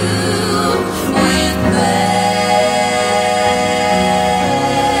crown you with praise.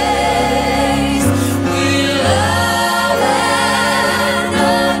 We love and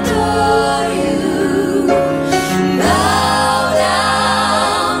adore you, bow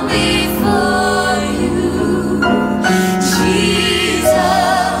down before you. Jesus,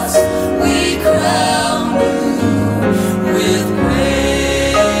 we crown you with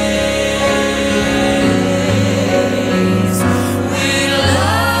praise. We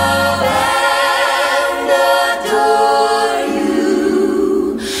love and adore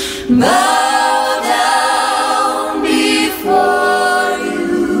you, bow down before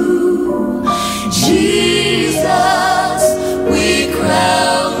you. Jesus, we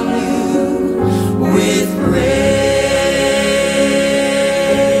crown you with praise.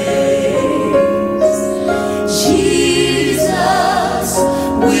 Jesus,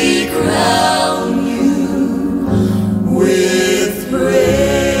 we crown you with praise.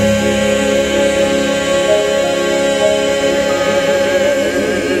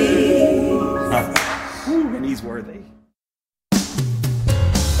 And He's worthy.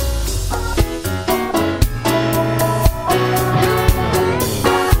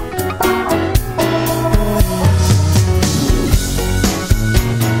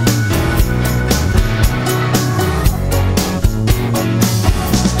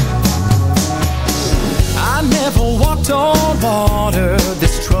 I never walked on water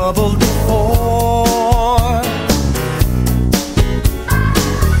this troubled before.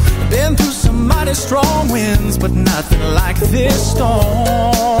 Been through some mighty strong winds, but nothing like this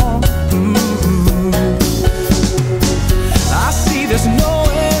storm. I see there's no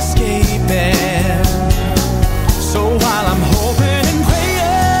escaping. So while I'm hoping and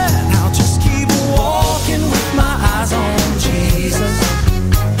praying, I'll just keep walking with my eyes on Jesus,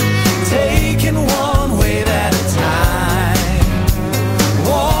 taking one wave at a time.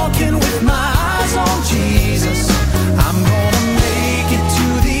 Walking with my eyes on Jesus, I'm gonna make it to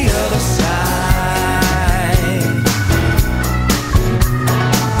the other side.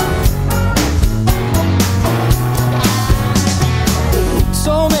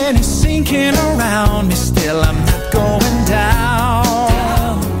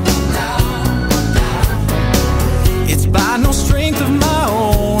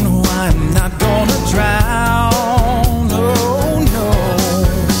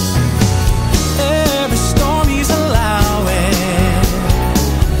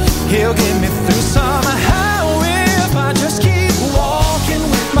 He'll get me through somehow if I just keep walking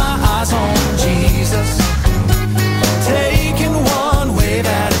with my eyes on Jesus, taking one wave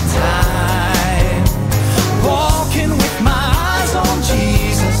at a time. Walking with my eyes on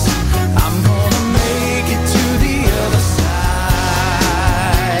Jesus, I'm gonna make it to the other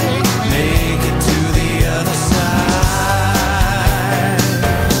side. Make it to the other side.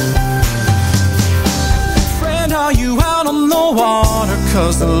 Friend, are you out on the water?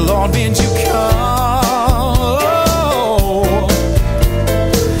 'Cause the Lord bids you come.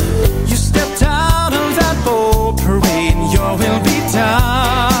 You stepped out of that boat parade and your will be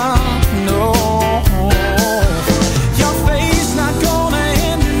done. No, your fate's not gonna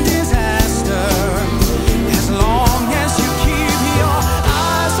end in disaster as long as you keep your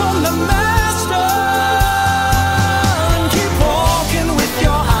eyes on the Master and keep walking with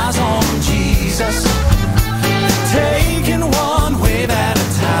your eyes on Jesus, taking one wave at a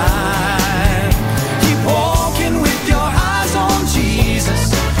time. Keep walking with your eyes on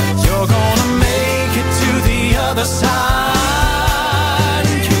Jesus. You're gonna make it to the other side.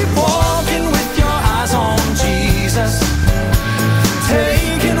 Keep walking with your eyes on Jesus,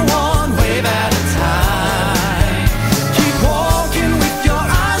 taking one wave at a time. Keep walking with your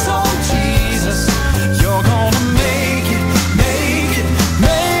eyes on Jesus. You're gonna make it, make it,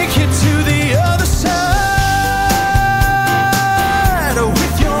 make it to the other side.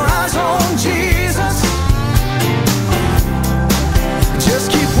 With your eyes on Jesus, just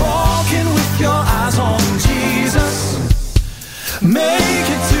keep walking with your eyes on Jesus. Make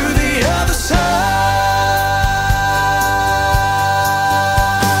it to the other side.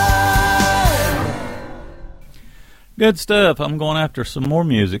 Good stuff. I'm going after some more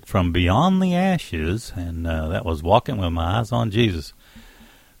music from Beyond the Ashes, and that was Walking with My Eyes on Jesus.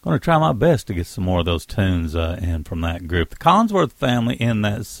 Going to try my best to get some more of those tunes in from that group. The Collinsworth family in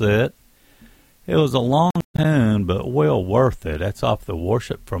that set. It was a long tune, but well worth it. That's off the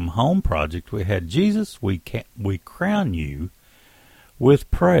Worship from Home project. We had Jesus, we Crown You with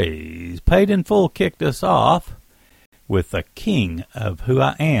Praise. Paid in Full kicked us off with The King of Who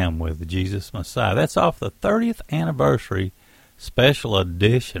I Am with Jesus Messiah. That's off the 30th anniversary special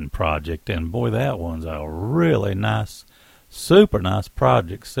edition project, and boy, that one's a really nice, super nice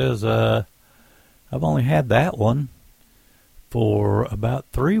project. Says I've only had that one for about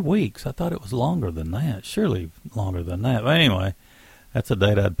 3 weeks. I thought it was longer than that. Surely longer than that. But anyway, that's a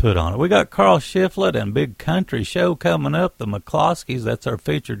date I'd put on it. We got Carl Shiflett and Big Country Show coming up. The McCloskeys, that's our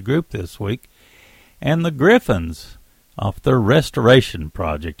featured group this week. And the Griffins off their Restoration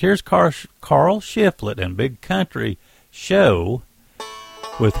project. Here's Carl Shiflett and Big Country Show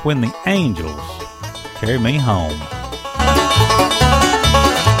with When the Angels Carry Me Home.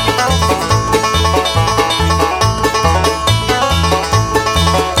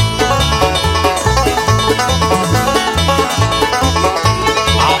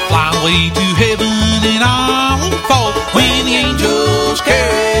 Way to heaven and I won't fall when the angels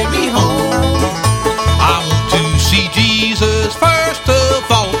carry me home. I want to see Jesus first of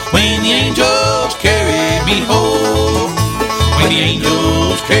all when the angels carry me home. When the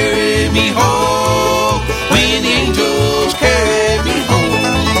angels carry me home. When the angels carry me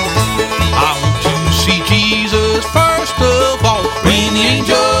home. I want to see Jesus first of all when the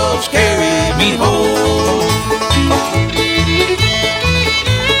angels carry me home.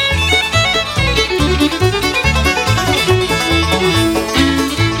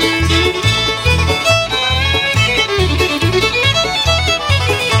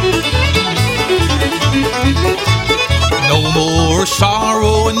 No more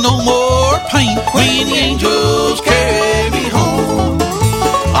sorrow and no more pain when the angels carry me home.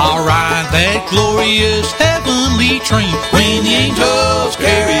 I'll ride that glorious heavenly train when the angels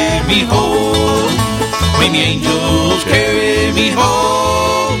carry me home. When the angels carry me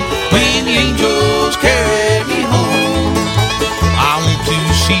home. When the angels carry me home. I want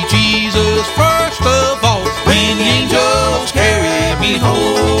to see Jesus first of all when the angels carry me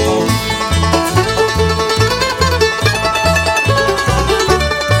home.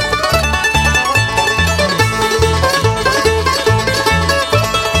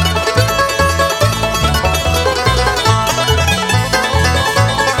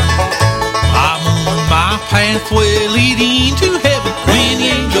 Pathway leading to heaven when the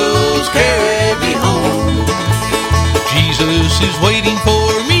angels carry me home. Jesus is waiting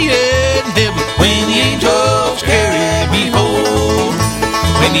for me in heaven when the angels carry me home.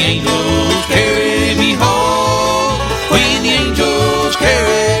 When the angels carry me home. When the angels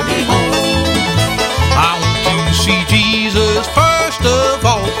carry me home. I want to see Jesus first of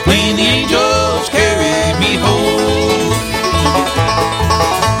all when the angels carry me home.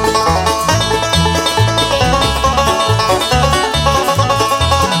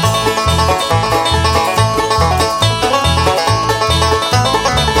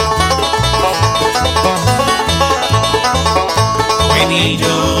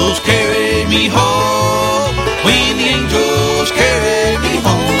 angels carry me home, when the angels carry me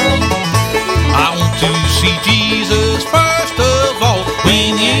home. I want to see Jesus first of all,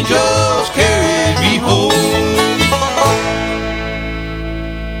 when the angels carry me home.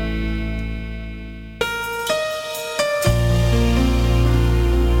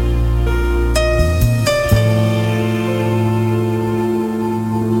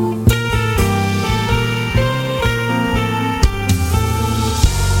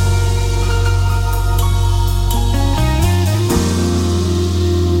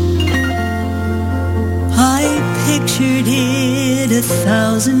 Pictured it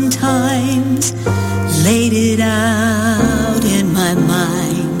 1,000 times, laid it out in my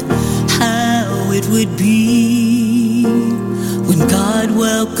mind, how it would be when God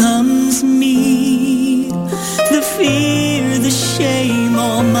welcomes me. The fear, the shame,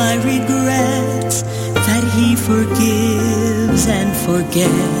 all my regrets, that He forgives and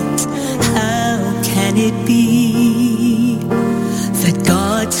forgets. How can it be that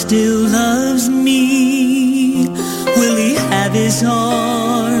God still loves me? Will He have His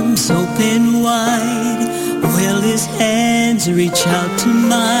arms open wide? Will His hands reach out to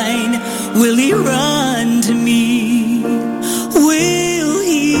mine? Will He run to me? Will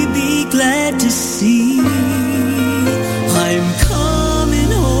He be glad to see I'm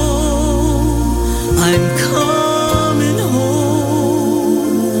coming home? I'm coming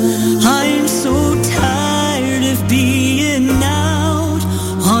home. I'm so tired of being out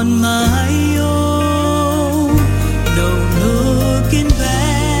on my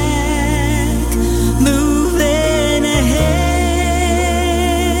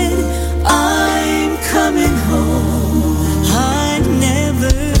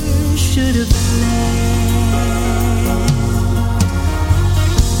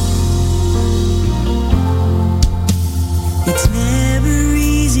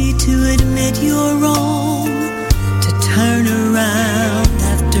you're wrong to turn around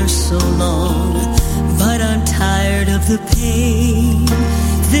after so long, but I'm tired of the pain.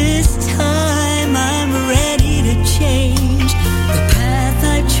 This time I'm ready to change. The path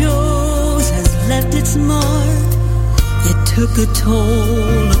I chose has left its mark. It took a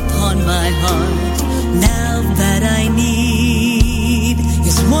toll upon my heart. Now that I need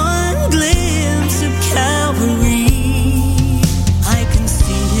is one glimpse of Calvary. I can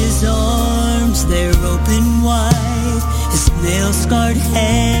see His arms, they're open wide. His nail-scarred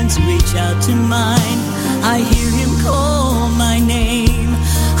hands reach out to mine. I hear Him call my name.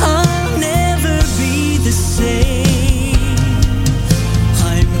 I'll never be the same.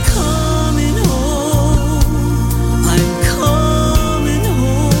 I'm coming home. I'm coming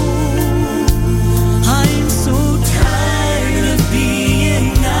home. I'm so tired of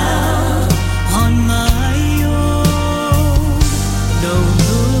being out on my own. No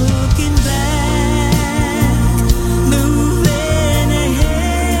looking back, moving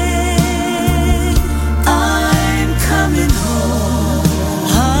ahead. I'm coming home.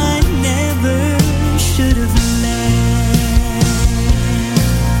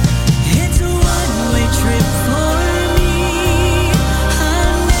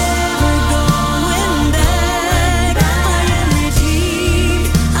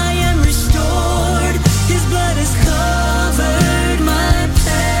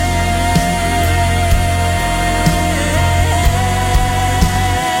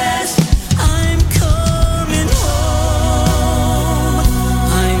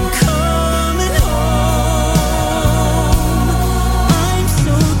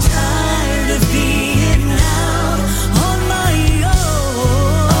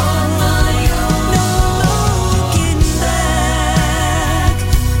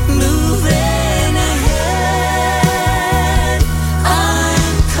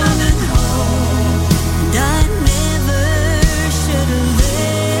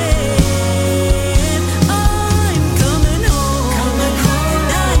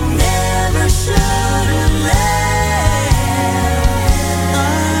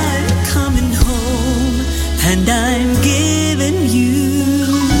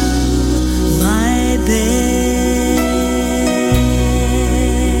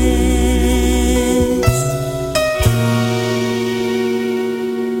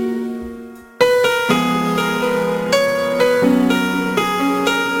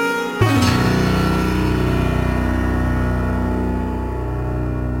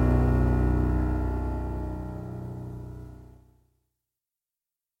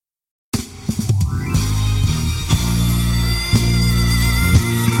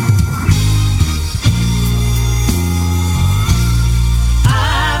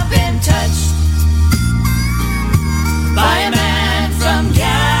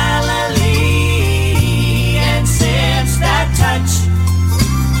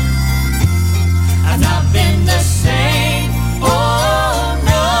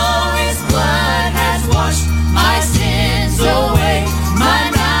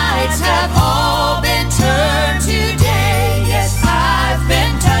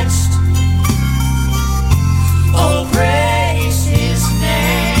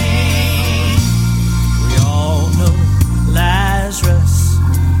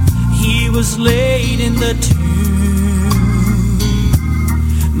 was laid in the tomb.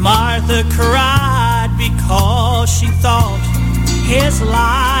 Martha cried because she thought his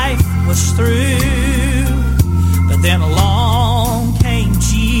life was through. But then along came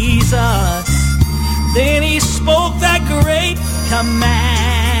Jesus. Then he spoke that great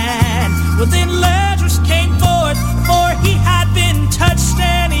command. Well, then Lazarus came forth, for he had been touched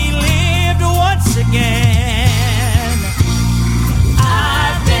and he lived once again.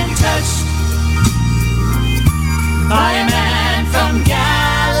 I've been touched by a man from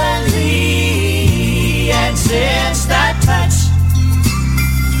Galilee, and since that touch,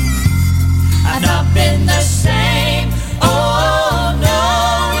 I've not been the same. Oh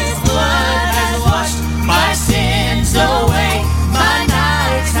no, his blood has washed my sins away. My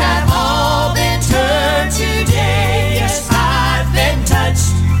nights have all been turned today. Yes, I've been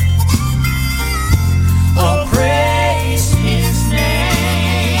touched. Oh, praise his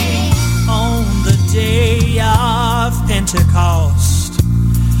name. On the day of Pentecost,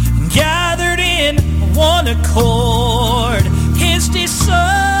 gathered in one accord, his disciples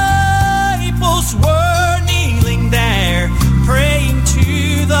were kneeling there, praying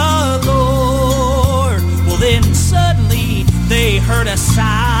to the Lord. Well, then suddenly they heard a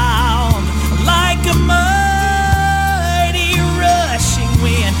sound like a mighty rushing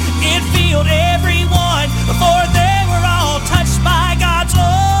wind. It filled everyone, for they were all touched by God's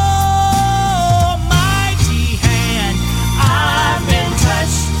almighty hand. I've been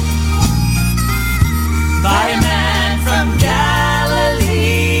touched by a man from Galilee,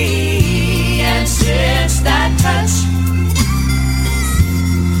 and since that touch,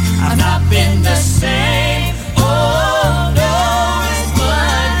 I've not been the same. Oh no, his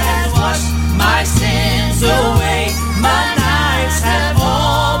blood has washed my sins away. My nights have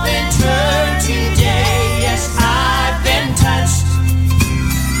all been turned today. Yes, I've been touched.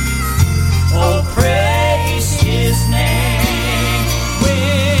 Oh, praise his name.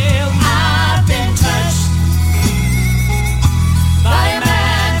 Well, I've been touched by a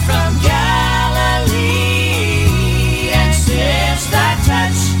man from Galilee, and since that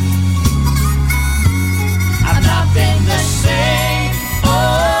touch, I've not been the same.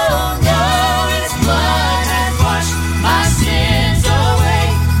 Oh no, his blood has washed my sins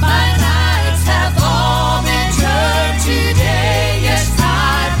away. My nights have all been turned today. Yes,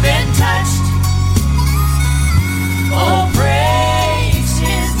 I've been touched. Oh, praise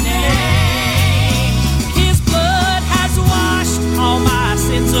his name. His blood has washed all my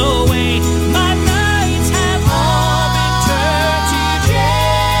sins away. My nights have all been turned today.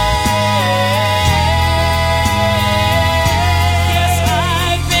 Yes,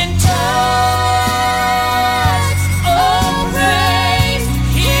 I've been touched. Oh, praise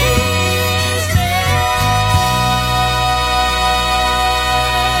his name.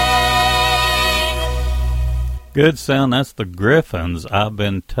 Good sound. That's the Griffins. I've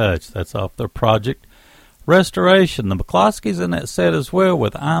been touched. That's off their project Restoration. The McCloskeys in that set as well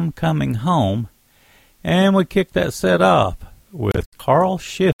with I'm Coming Home. And we kicked that set off with Carl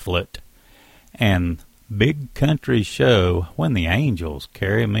Shiflett and Big Country Show, When the Angels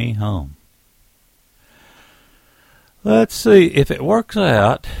Carry Me Home. Let's see. If it works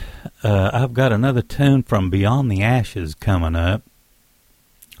out, I've got another tune from Beyond the Ashes coming up.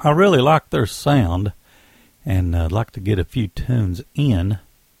 I really like their sound, and I'd like to get a few tunes in.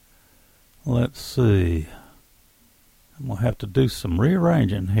 Let's see. I'm going to have to do some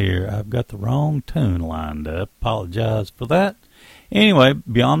rearranging here. I've got the wrong tune lined up. Apologize for that. Anyway,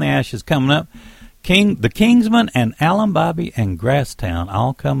 Beyond the Ashes coming up. The Kingsmen and Alan Bobby and Grasstown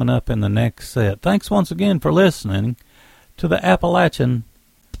all coming up in the next set. Thanks once again for listening to the Appalachian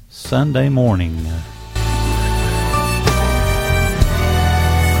Sunday Morning.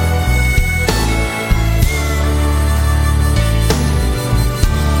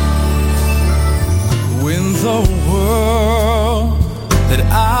 When the world that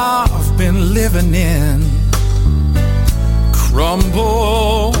I've been living in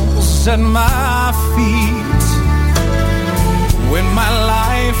crumbles at my feet, when my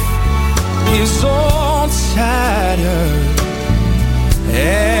life is all tattered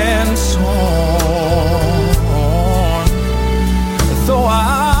and torn, though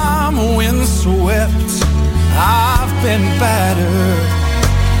I'm windswept, I've been battered,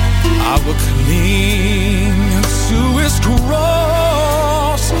 I will cling to his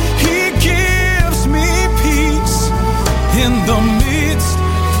cross. He gives me peace in the midst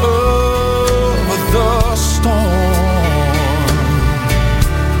of the storm.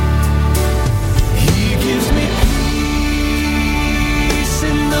 He gives me peace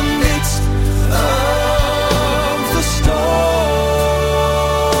in the midst of the storm.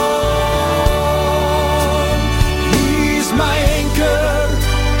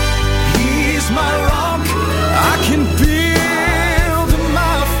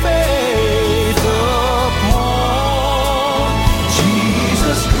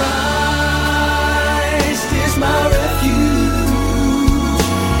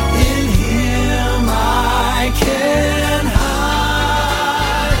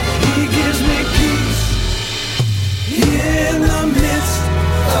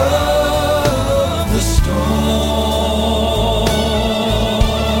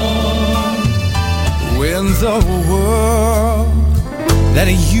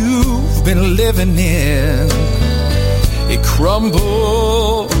 been living in, it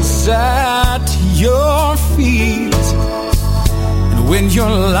crumbles at your feet. And when your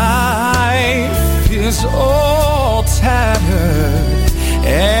life is all tattered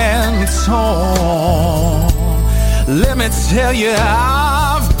and torn, let me tell you,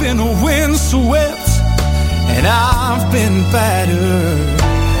 I've been windswept and I've been battered,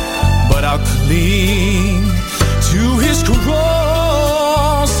 but I'll cling to his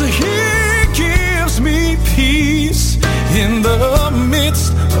cross. He gives me peace in the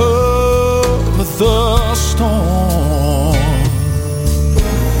midst of the storm.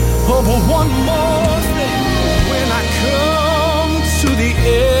 Oh, but one more thing, when I come to the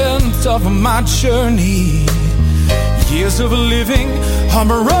end of my journey, years of living are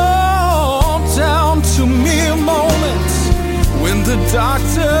brought down to mere moments when the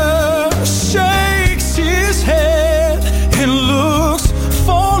doctor shakes his head and looks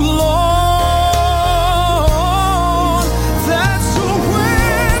forlorn. That's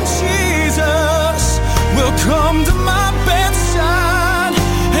when Jesus will come to my bedside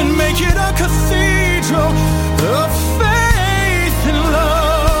and make it a cathedral of faith and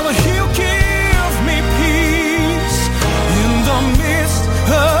love. He'll give me peace in the midst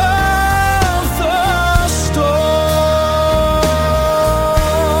of the storm.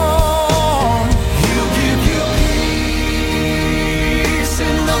 He'll give you peace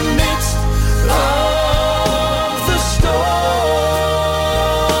in the midst of the storm.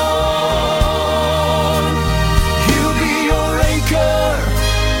 He'll be your anchor.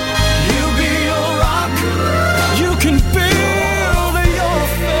 He'll be your rock. You can build your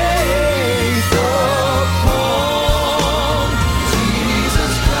faith upon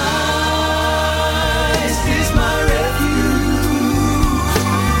Jesus Christ is my refuge.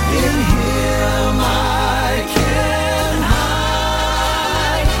 In Him I can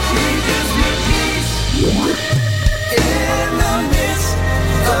hide. He gives me peace in the midst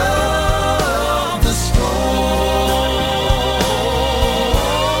of the storm.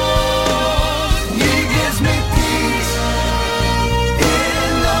 He gives me peace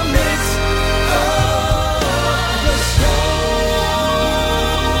in the midst of the storm.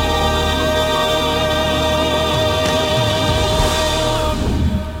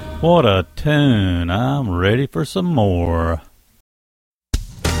 What a tune. I'm ready for some more.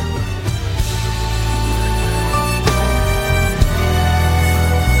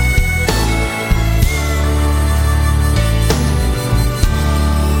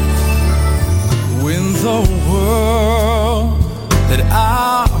 When the world that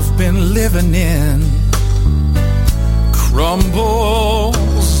I've been living in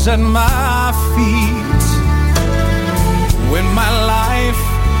crumbles at my feet, when my life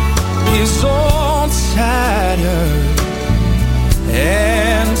is all tattered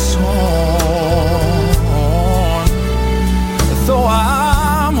and torn, though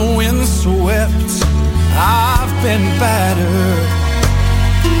I'm windswept, I've been battered,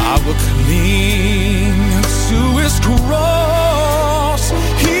 I will cling to his cross.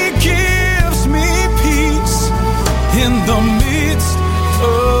 He gives me peace in the midst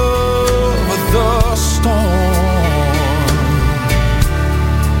of the storm.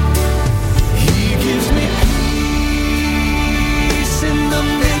 He gives me peace in the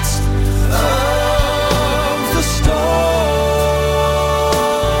midst of the storm.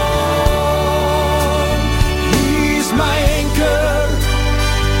 He's my anchor.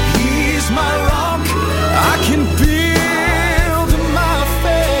 He's my rock. I can build my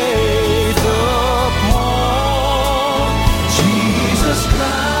faith upon. Jesus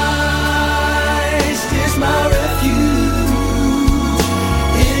Christ is my refuge.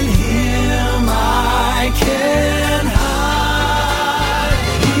 In Him I can hide.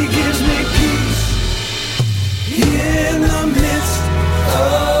 He gives me peace in the midst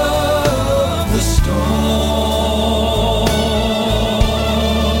of the storm.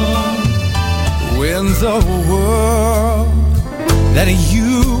 When the world that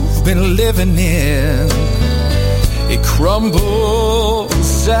you've been living in, it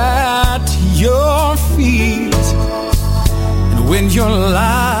crumbles at your feet, and when your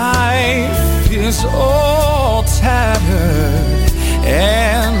life is all tattered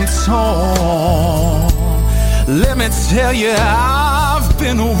and torn, let me tell you, I've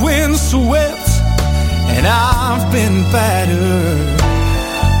been windswept and I've been battered,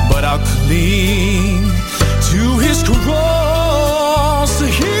 but I'll cling to his cross.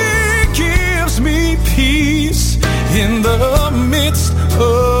 He gives me peace in the midst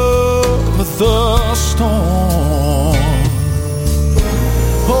of the storm.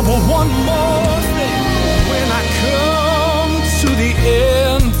 Oh, but one more thing, when I come to the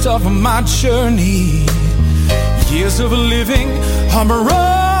end midst of my journey. Years of living are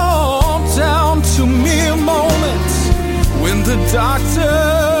rolled down to mere moments when the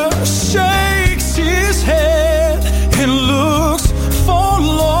doctor shakes his head and looks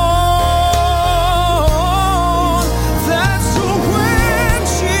forlorn. That's when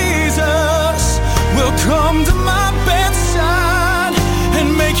Jesus will come to my bedside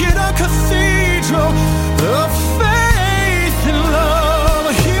and make it a cathedral of faith and love.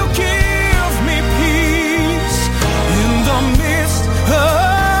 He'll give me peace in the midst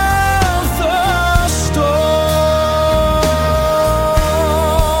of the storm.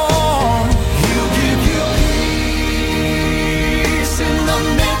 He'll give you peace in the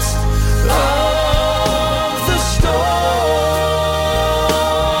midst of the storm.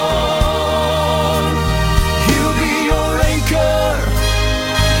 He'll be your anchor.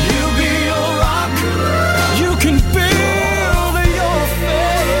 He'll be your rock. You can build your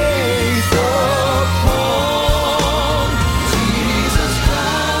faith upon Jesus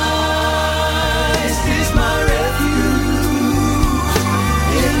Christ is my refuge.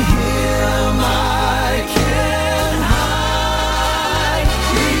 In Him I can hide.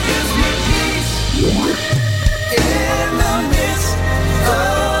 He gives me peace in the midst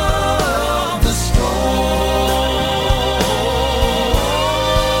of the storm.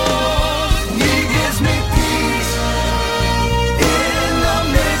 He gives me peace in the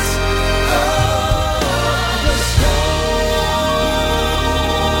midst of the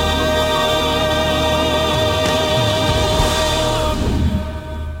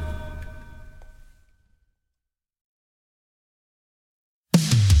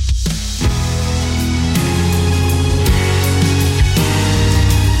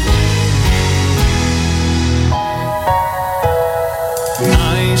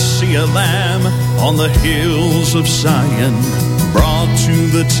I see a lamb on the hills of Zion, brought to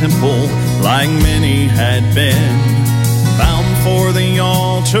the temple like many had been, bound for the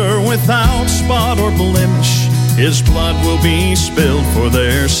altar without spot or blemish. His blood will be spilled for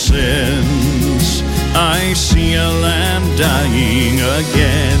their sins. I see a lamb dying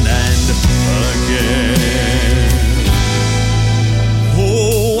again and again.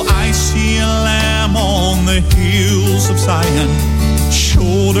 Oh, I see a lamb on the hills of Zion,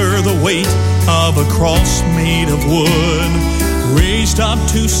 shoulder the weight of a cross made of wood, raised up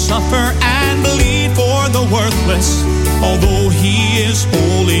to suffer and bleed for the worthless, although he is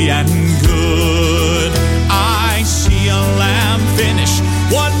holy and good. I see a lamb finish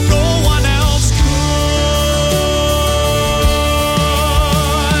what no one else could.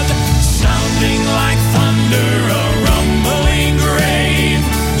 Sounding like thunder, a rumbling grave,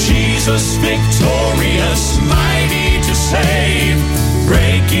 Jesus victorious, mighty to save,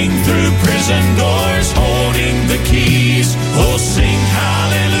 breaking through prison doors, holding the keys. Oh, sing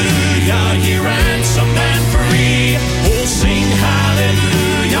hallelujah, ye ransomed and free. Oh, sing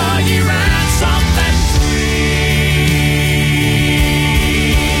hallelujah, ye ransomed and free.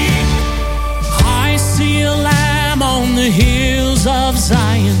 I see a lamb on the hills of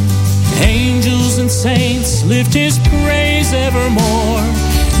Zion. Angels and saints lift his praise evermore.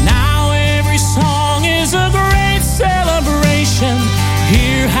 Now every song is a great celebration.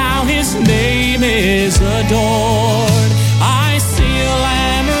 Hear how his name is adored. I see a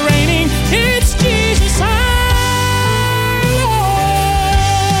lamb reigning, it's Jesus our Lord.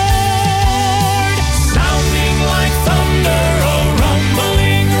 Sounding like thunder, a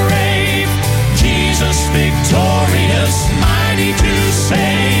rumbling grave, Jesus victorious, mighty to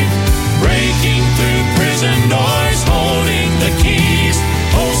save, breaking through prison doors, holding the keys.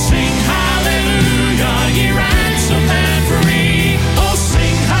 Oh, sing hallelujah, ye ransomed and free. Oh,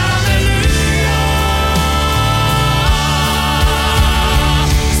 sing hallelujah.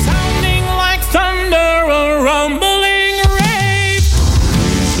 Sounding like thunder, a rumbling rave,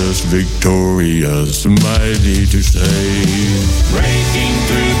 Jesus victorious, mighty to save, breaking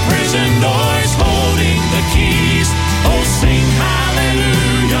through prison doors, holding the keys. Oh, sing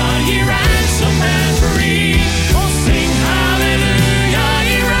hallelujah, ye ransomed and free. Oh, sing hallelujah,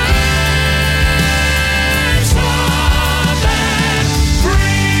 ye ransomed and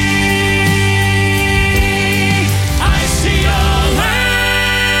free. I see a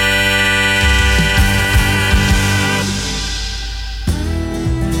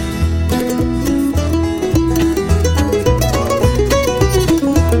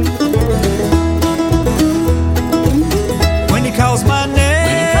When he calls my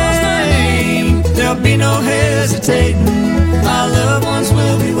name, there'll be no hesitating. My loved ones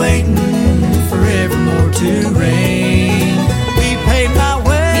will be waiting forevermore to reign. He paved my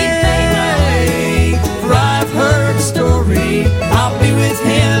way, for I've heard the story. I'll be with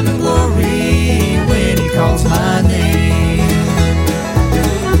him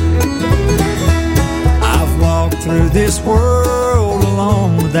this world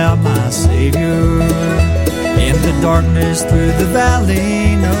alone without my Savior. In the darkness through the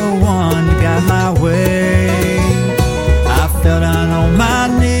valley, no one to guide my way. I fell down on my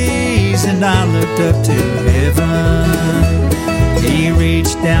knees and I looked up to heaven. He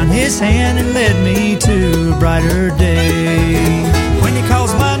reached down his hand and led me to a brighter day. When he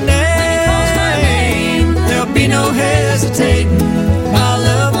calls my name, there'll be no hesitating. My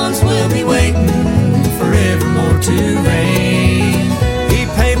loved ones will be waiting forevermore to reign. He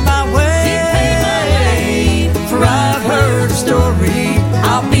paved my way, for I've heard a story.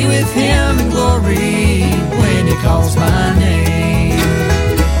 I'll be with him in glory when he calls my name.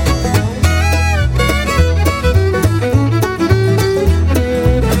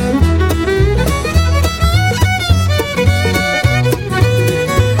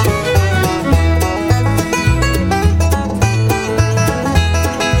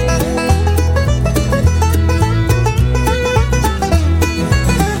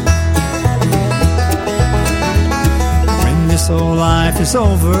 So life is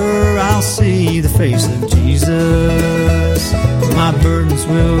over, I'll see the face of Jesus. My burdens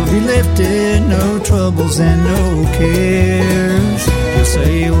will be lifted, no troubles and no cares. He'll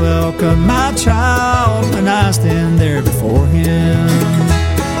say, welcome my child, when I stand there before him.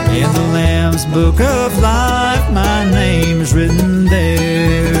 In the Lamb's book of life, my name is written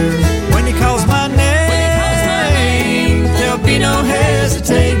there. When he calls my name, there'll be no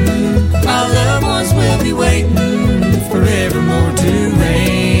hesitating. My loved ones will be waiting forevermore to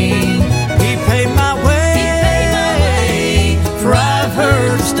reign. He paved my way, for I've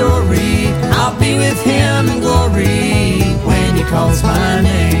heard a story. I'll be with him in glory when he calls my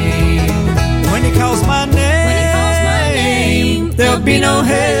name. When he calls my name, there'll be no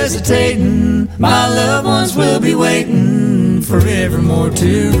hesitating. My loved ones will be waiting forevermore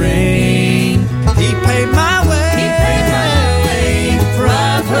to reign. He paved my way, for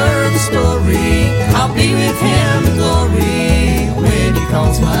I've heard the story. I'll be with him in glory when he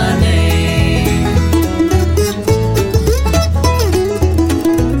calls my name.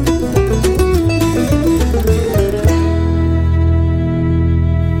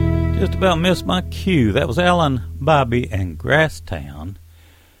 Just about missed my cue. That was Alan, Bobby, and Grasstown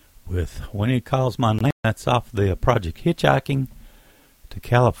with When He Calls My Name. That's off the project Hitchhiking to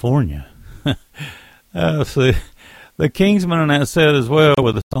California. See, the Kingsmen on that set as well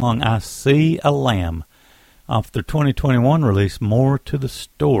with the song I See a Lamb off their 2021 release, More to the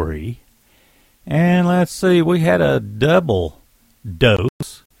Story. And let's see, we had a double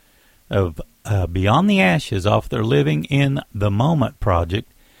dose of Beyond the Ashes off their Living in the Moment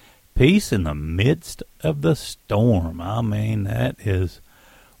project, Peace in the Midst of the Storm. I mean, that is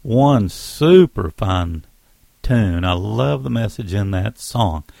one super fun tune. I love the message in that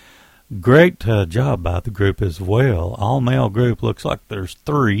song. Great job by the group as well. All-male group. Looks like there's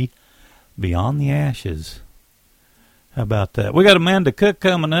 3. Beyond the Ashes. How about that? We got Amanda Cook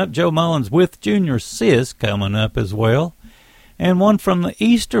coming up. Joe Mullins with Junior Sis coming up as well. And one from the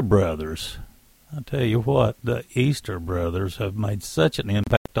Easter Brothers. I'll tell you what, the Easter Brothers have made such an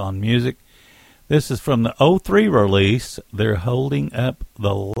impact on music. This is from the 03 release. They're Holding Up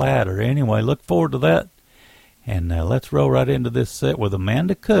the Ladder. Anyway, look forward to that. And let's roll right into this set with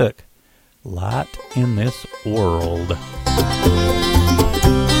Amanda Cook. Light in This World.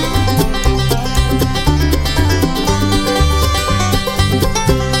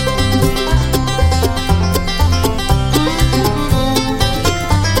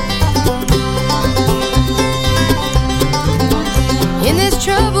 In this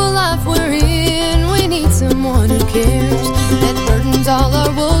troubled life we're in, we need someone who cares, that burdens all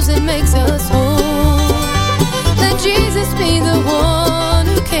our woes and makes us whole. Let Jesus be the one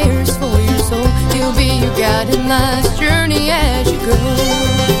who cares for your soul. He'll be your guide in life's journey as you go.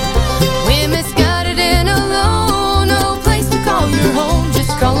 When misguided and alone, no place to call your home,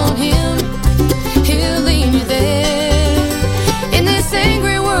 just call on him, he'll lead you there. In this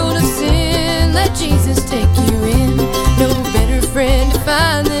angry world of sin, let Jesus take you in. No better friend to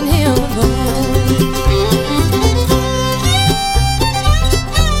find than him alone.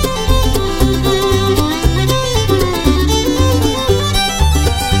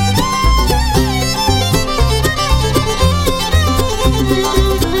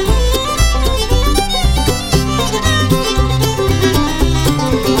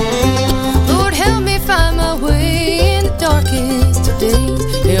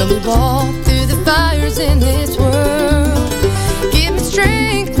 Help me walk through the fires in this world. Give me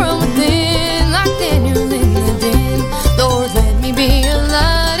strength from within, like Daniel in the den. Lord, let me be a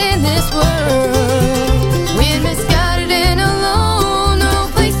light in this world. When misguided and alone, no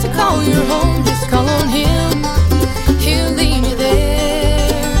place to call your home, just call on him,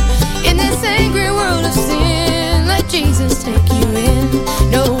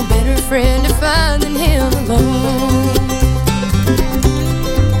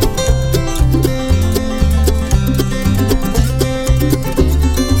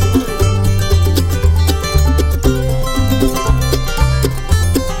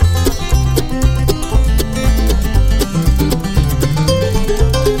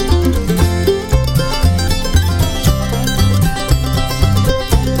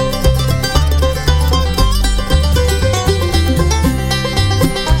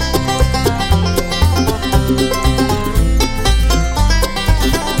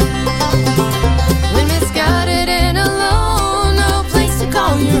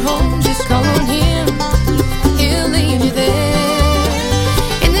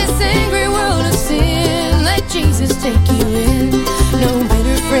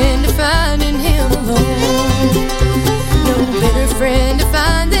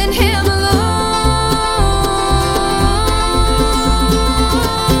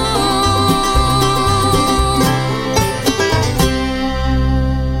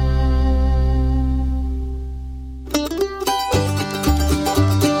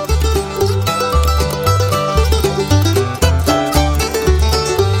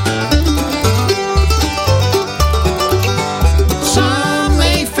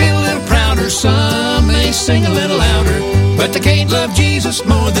 sing a little louder, but they can't love Jesus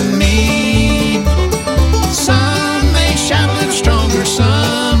more than me. Some may shout a little stronger,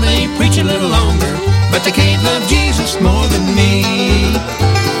 some may preach a little longer, but they can't love Jesus more than me.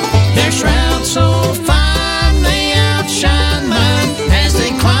 Their shroud so fine, they outshine mine as they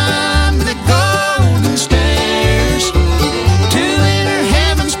climb the golden stairs to enter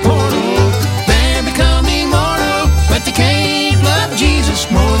heaven's portal. They're become immortal, but they can't love Jesus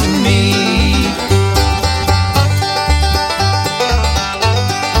more than me.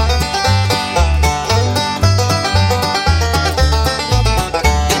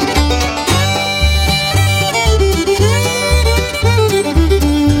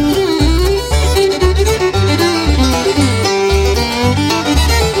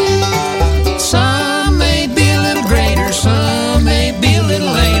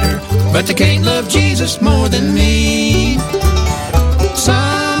 But they can't love Jesus more than me.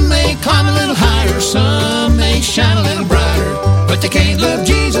 Some may climb a little higher, some may shine a little brighter, but they can't love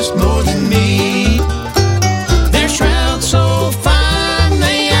Jesus more than me. Their shroud so fine,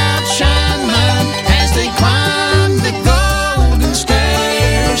 they outshine mine as they climb the golden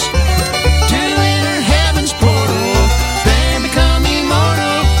stairs to enter heaven's portal. They become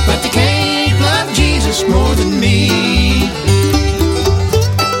immortal, but they can't love Jesus more than me.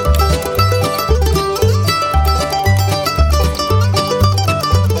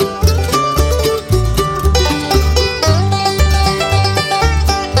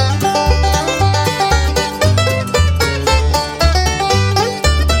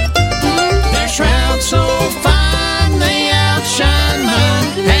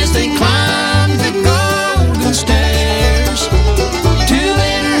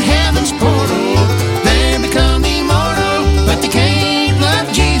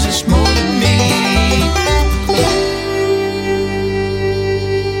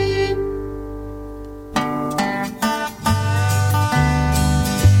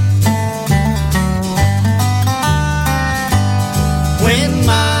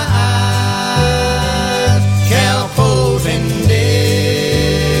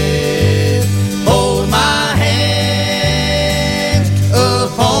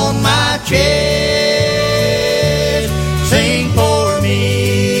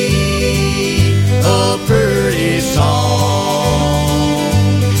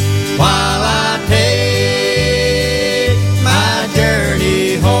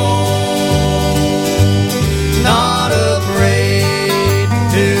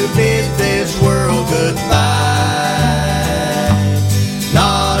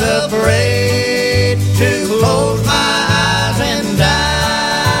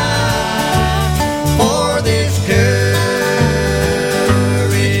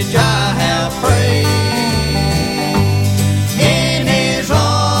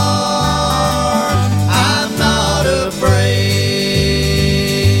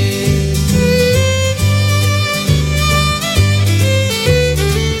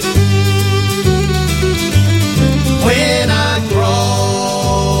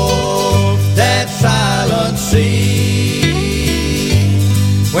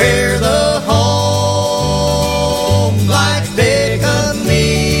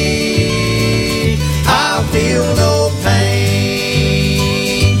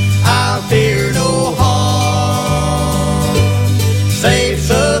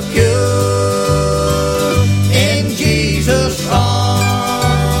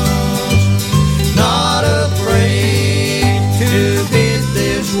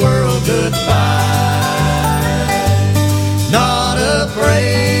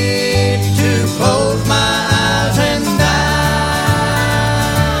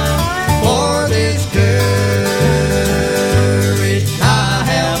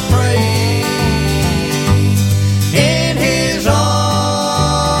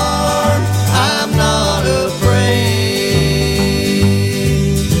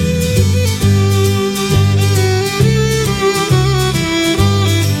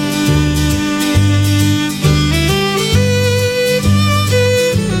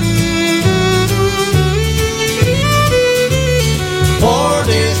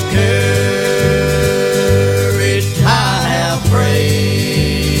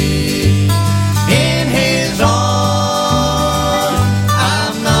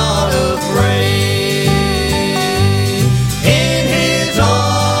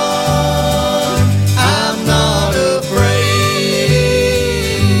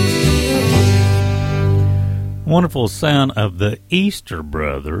 Wonderful sound of the Easter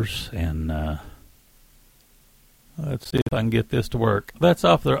Brothers, and let's see if I can get this to work. That's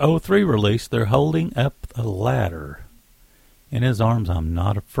off their 03 release. They're Holding Up the Ladder. In his arms, I'm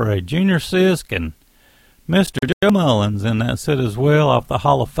not afraid. Junior Sis can Mr. Joe Mullins in that set as well off the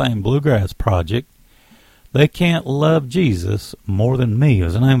Hall of Fame Bluegrass Project. They Can't Love Jesus More Than Me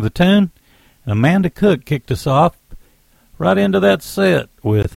was the name of the tune. And Amanda Cook kicked us off right into that set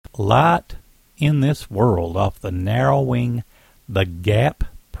with Light in This World off the Narrowing the Gap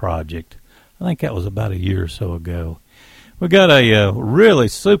Project. I think that was about a year or so ago. We got a really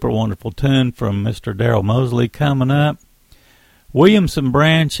super wonderful tune from Mr. Darrell Mosley coming up. Williamson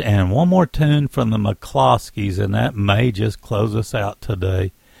Branch, and one more tune from the McCloskeys, and that may just close us out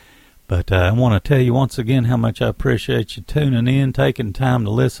today. But I want to tell you once again how much I appreciate you tuning in, taking time to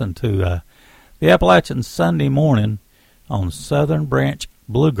listen to the Appalachian Sunday Morning on Southern Branch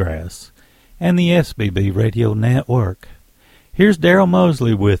Bluegrass and the SBB Radio Network. Here's Darrell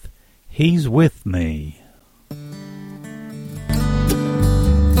Mosley with He's With Me.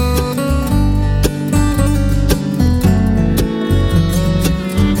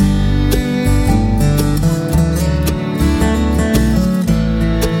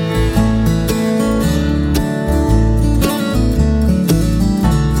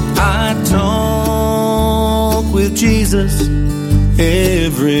 Jesus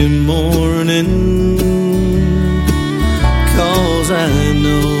every morning, 'cause I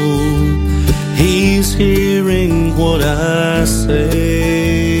know He's hearing what I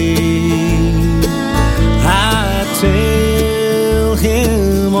say. I tell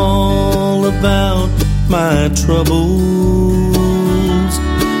Him all about my troubles,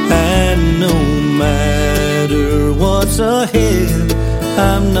 and no matter what's ahead,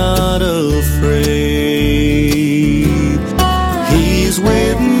 I'm not afraid. He's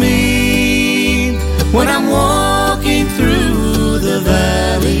with me when I'm walking through the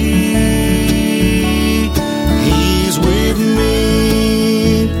valley. He's with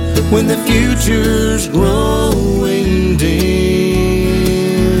me when the future's growing dim.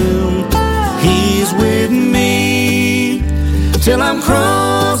 He's with me till I'm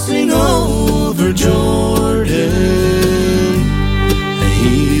crossing over Jordan.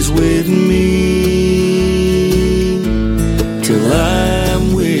 He's with me till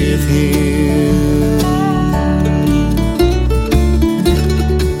I'm with Him.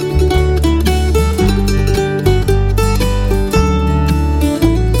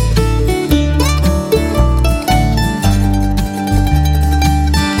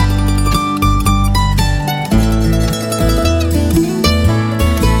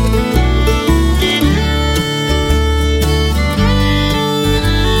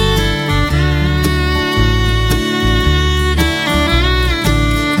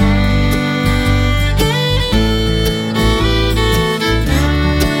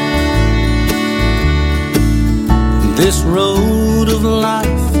 This road of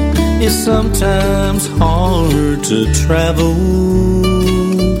life is sometimes hard to travel,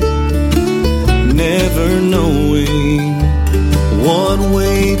 never knowing what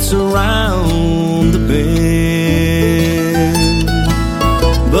waits around the bend.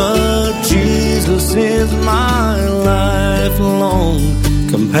 But Jesus is my lifelong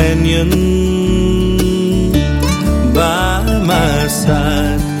companion, by my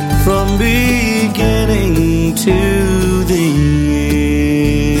side from beginning to the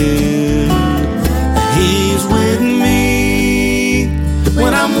end. He's with me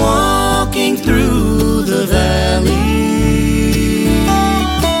when I'm walking through the valley.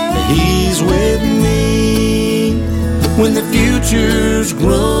 He's with me when the future's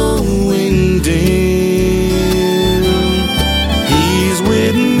growing dim. He's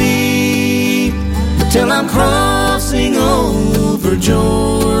with me till I'm crossing over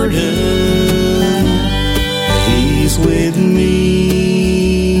Jordan. He's with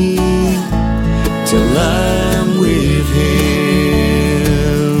me till I'm with Him.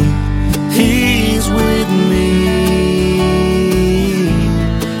 He's with me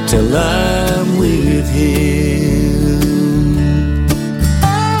till I'm with Him.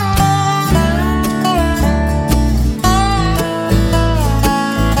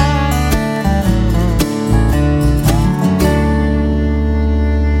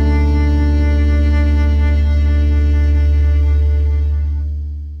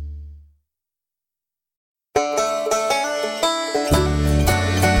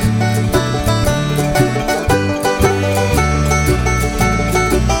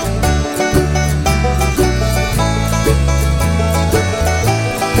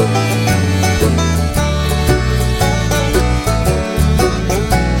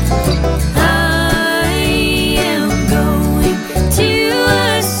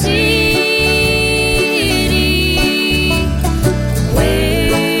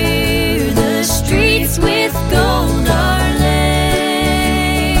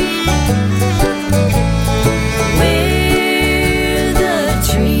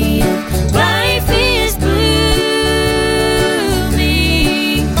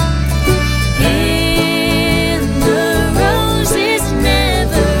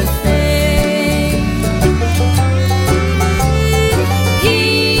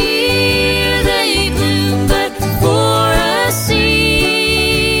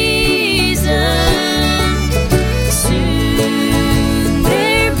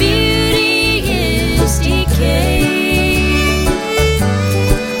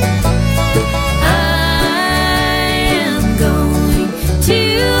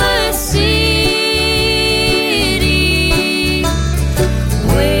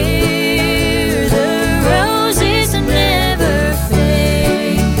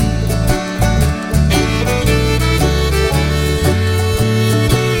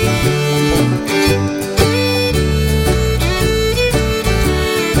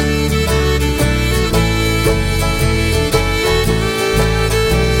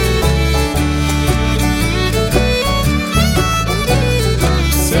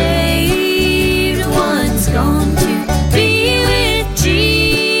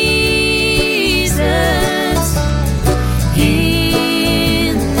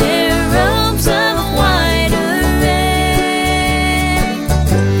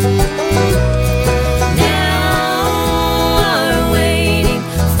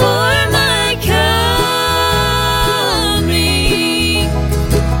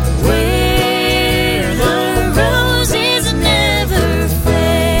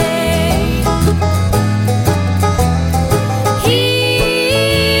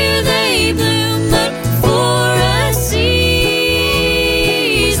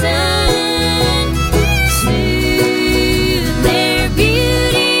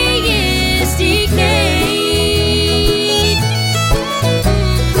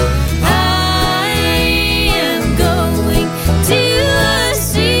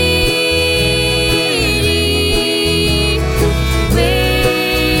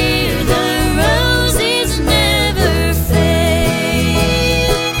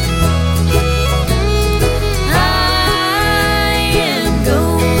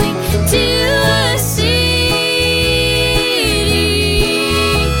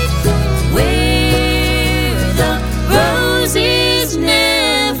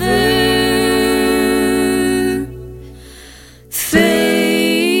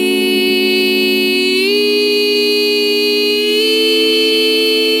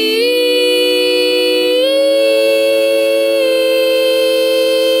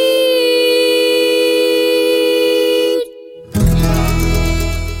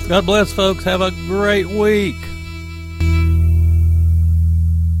 God bless, folks. Have a great week.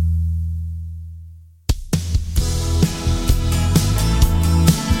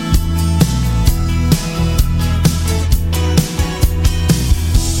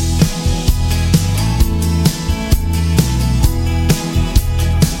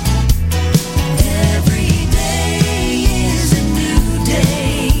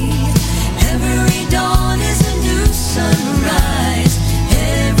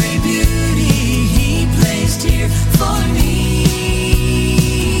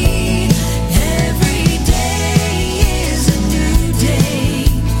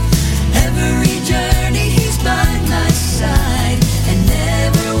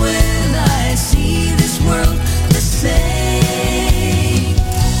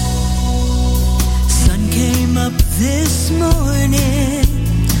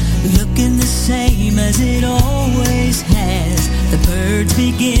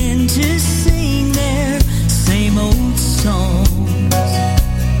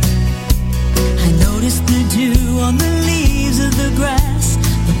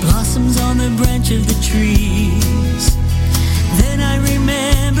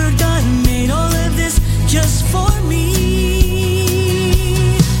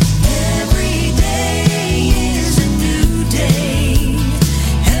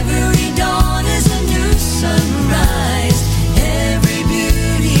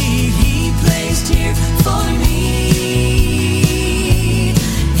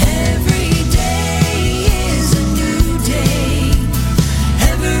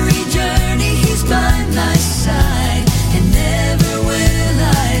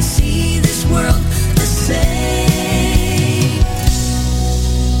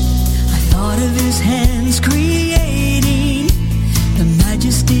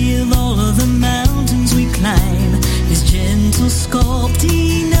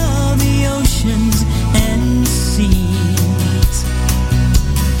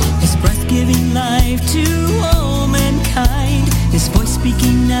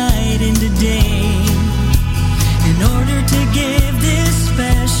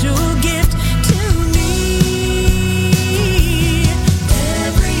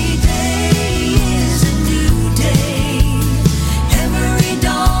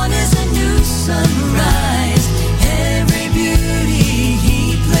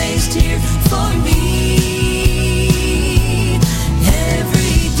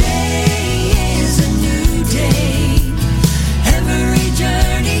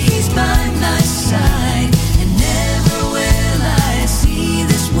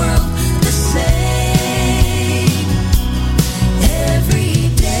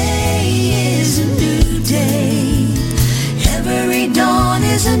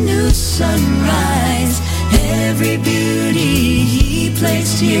 Sunrise, every beauty he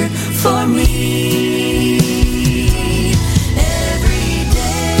placed here for me.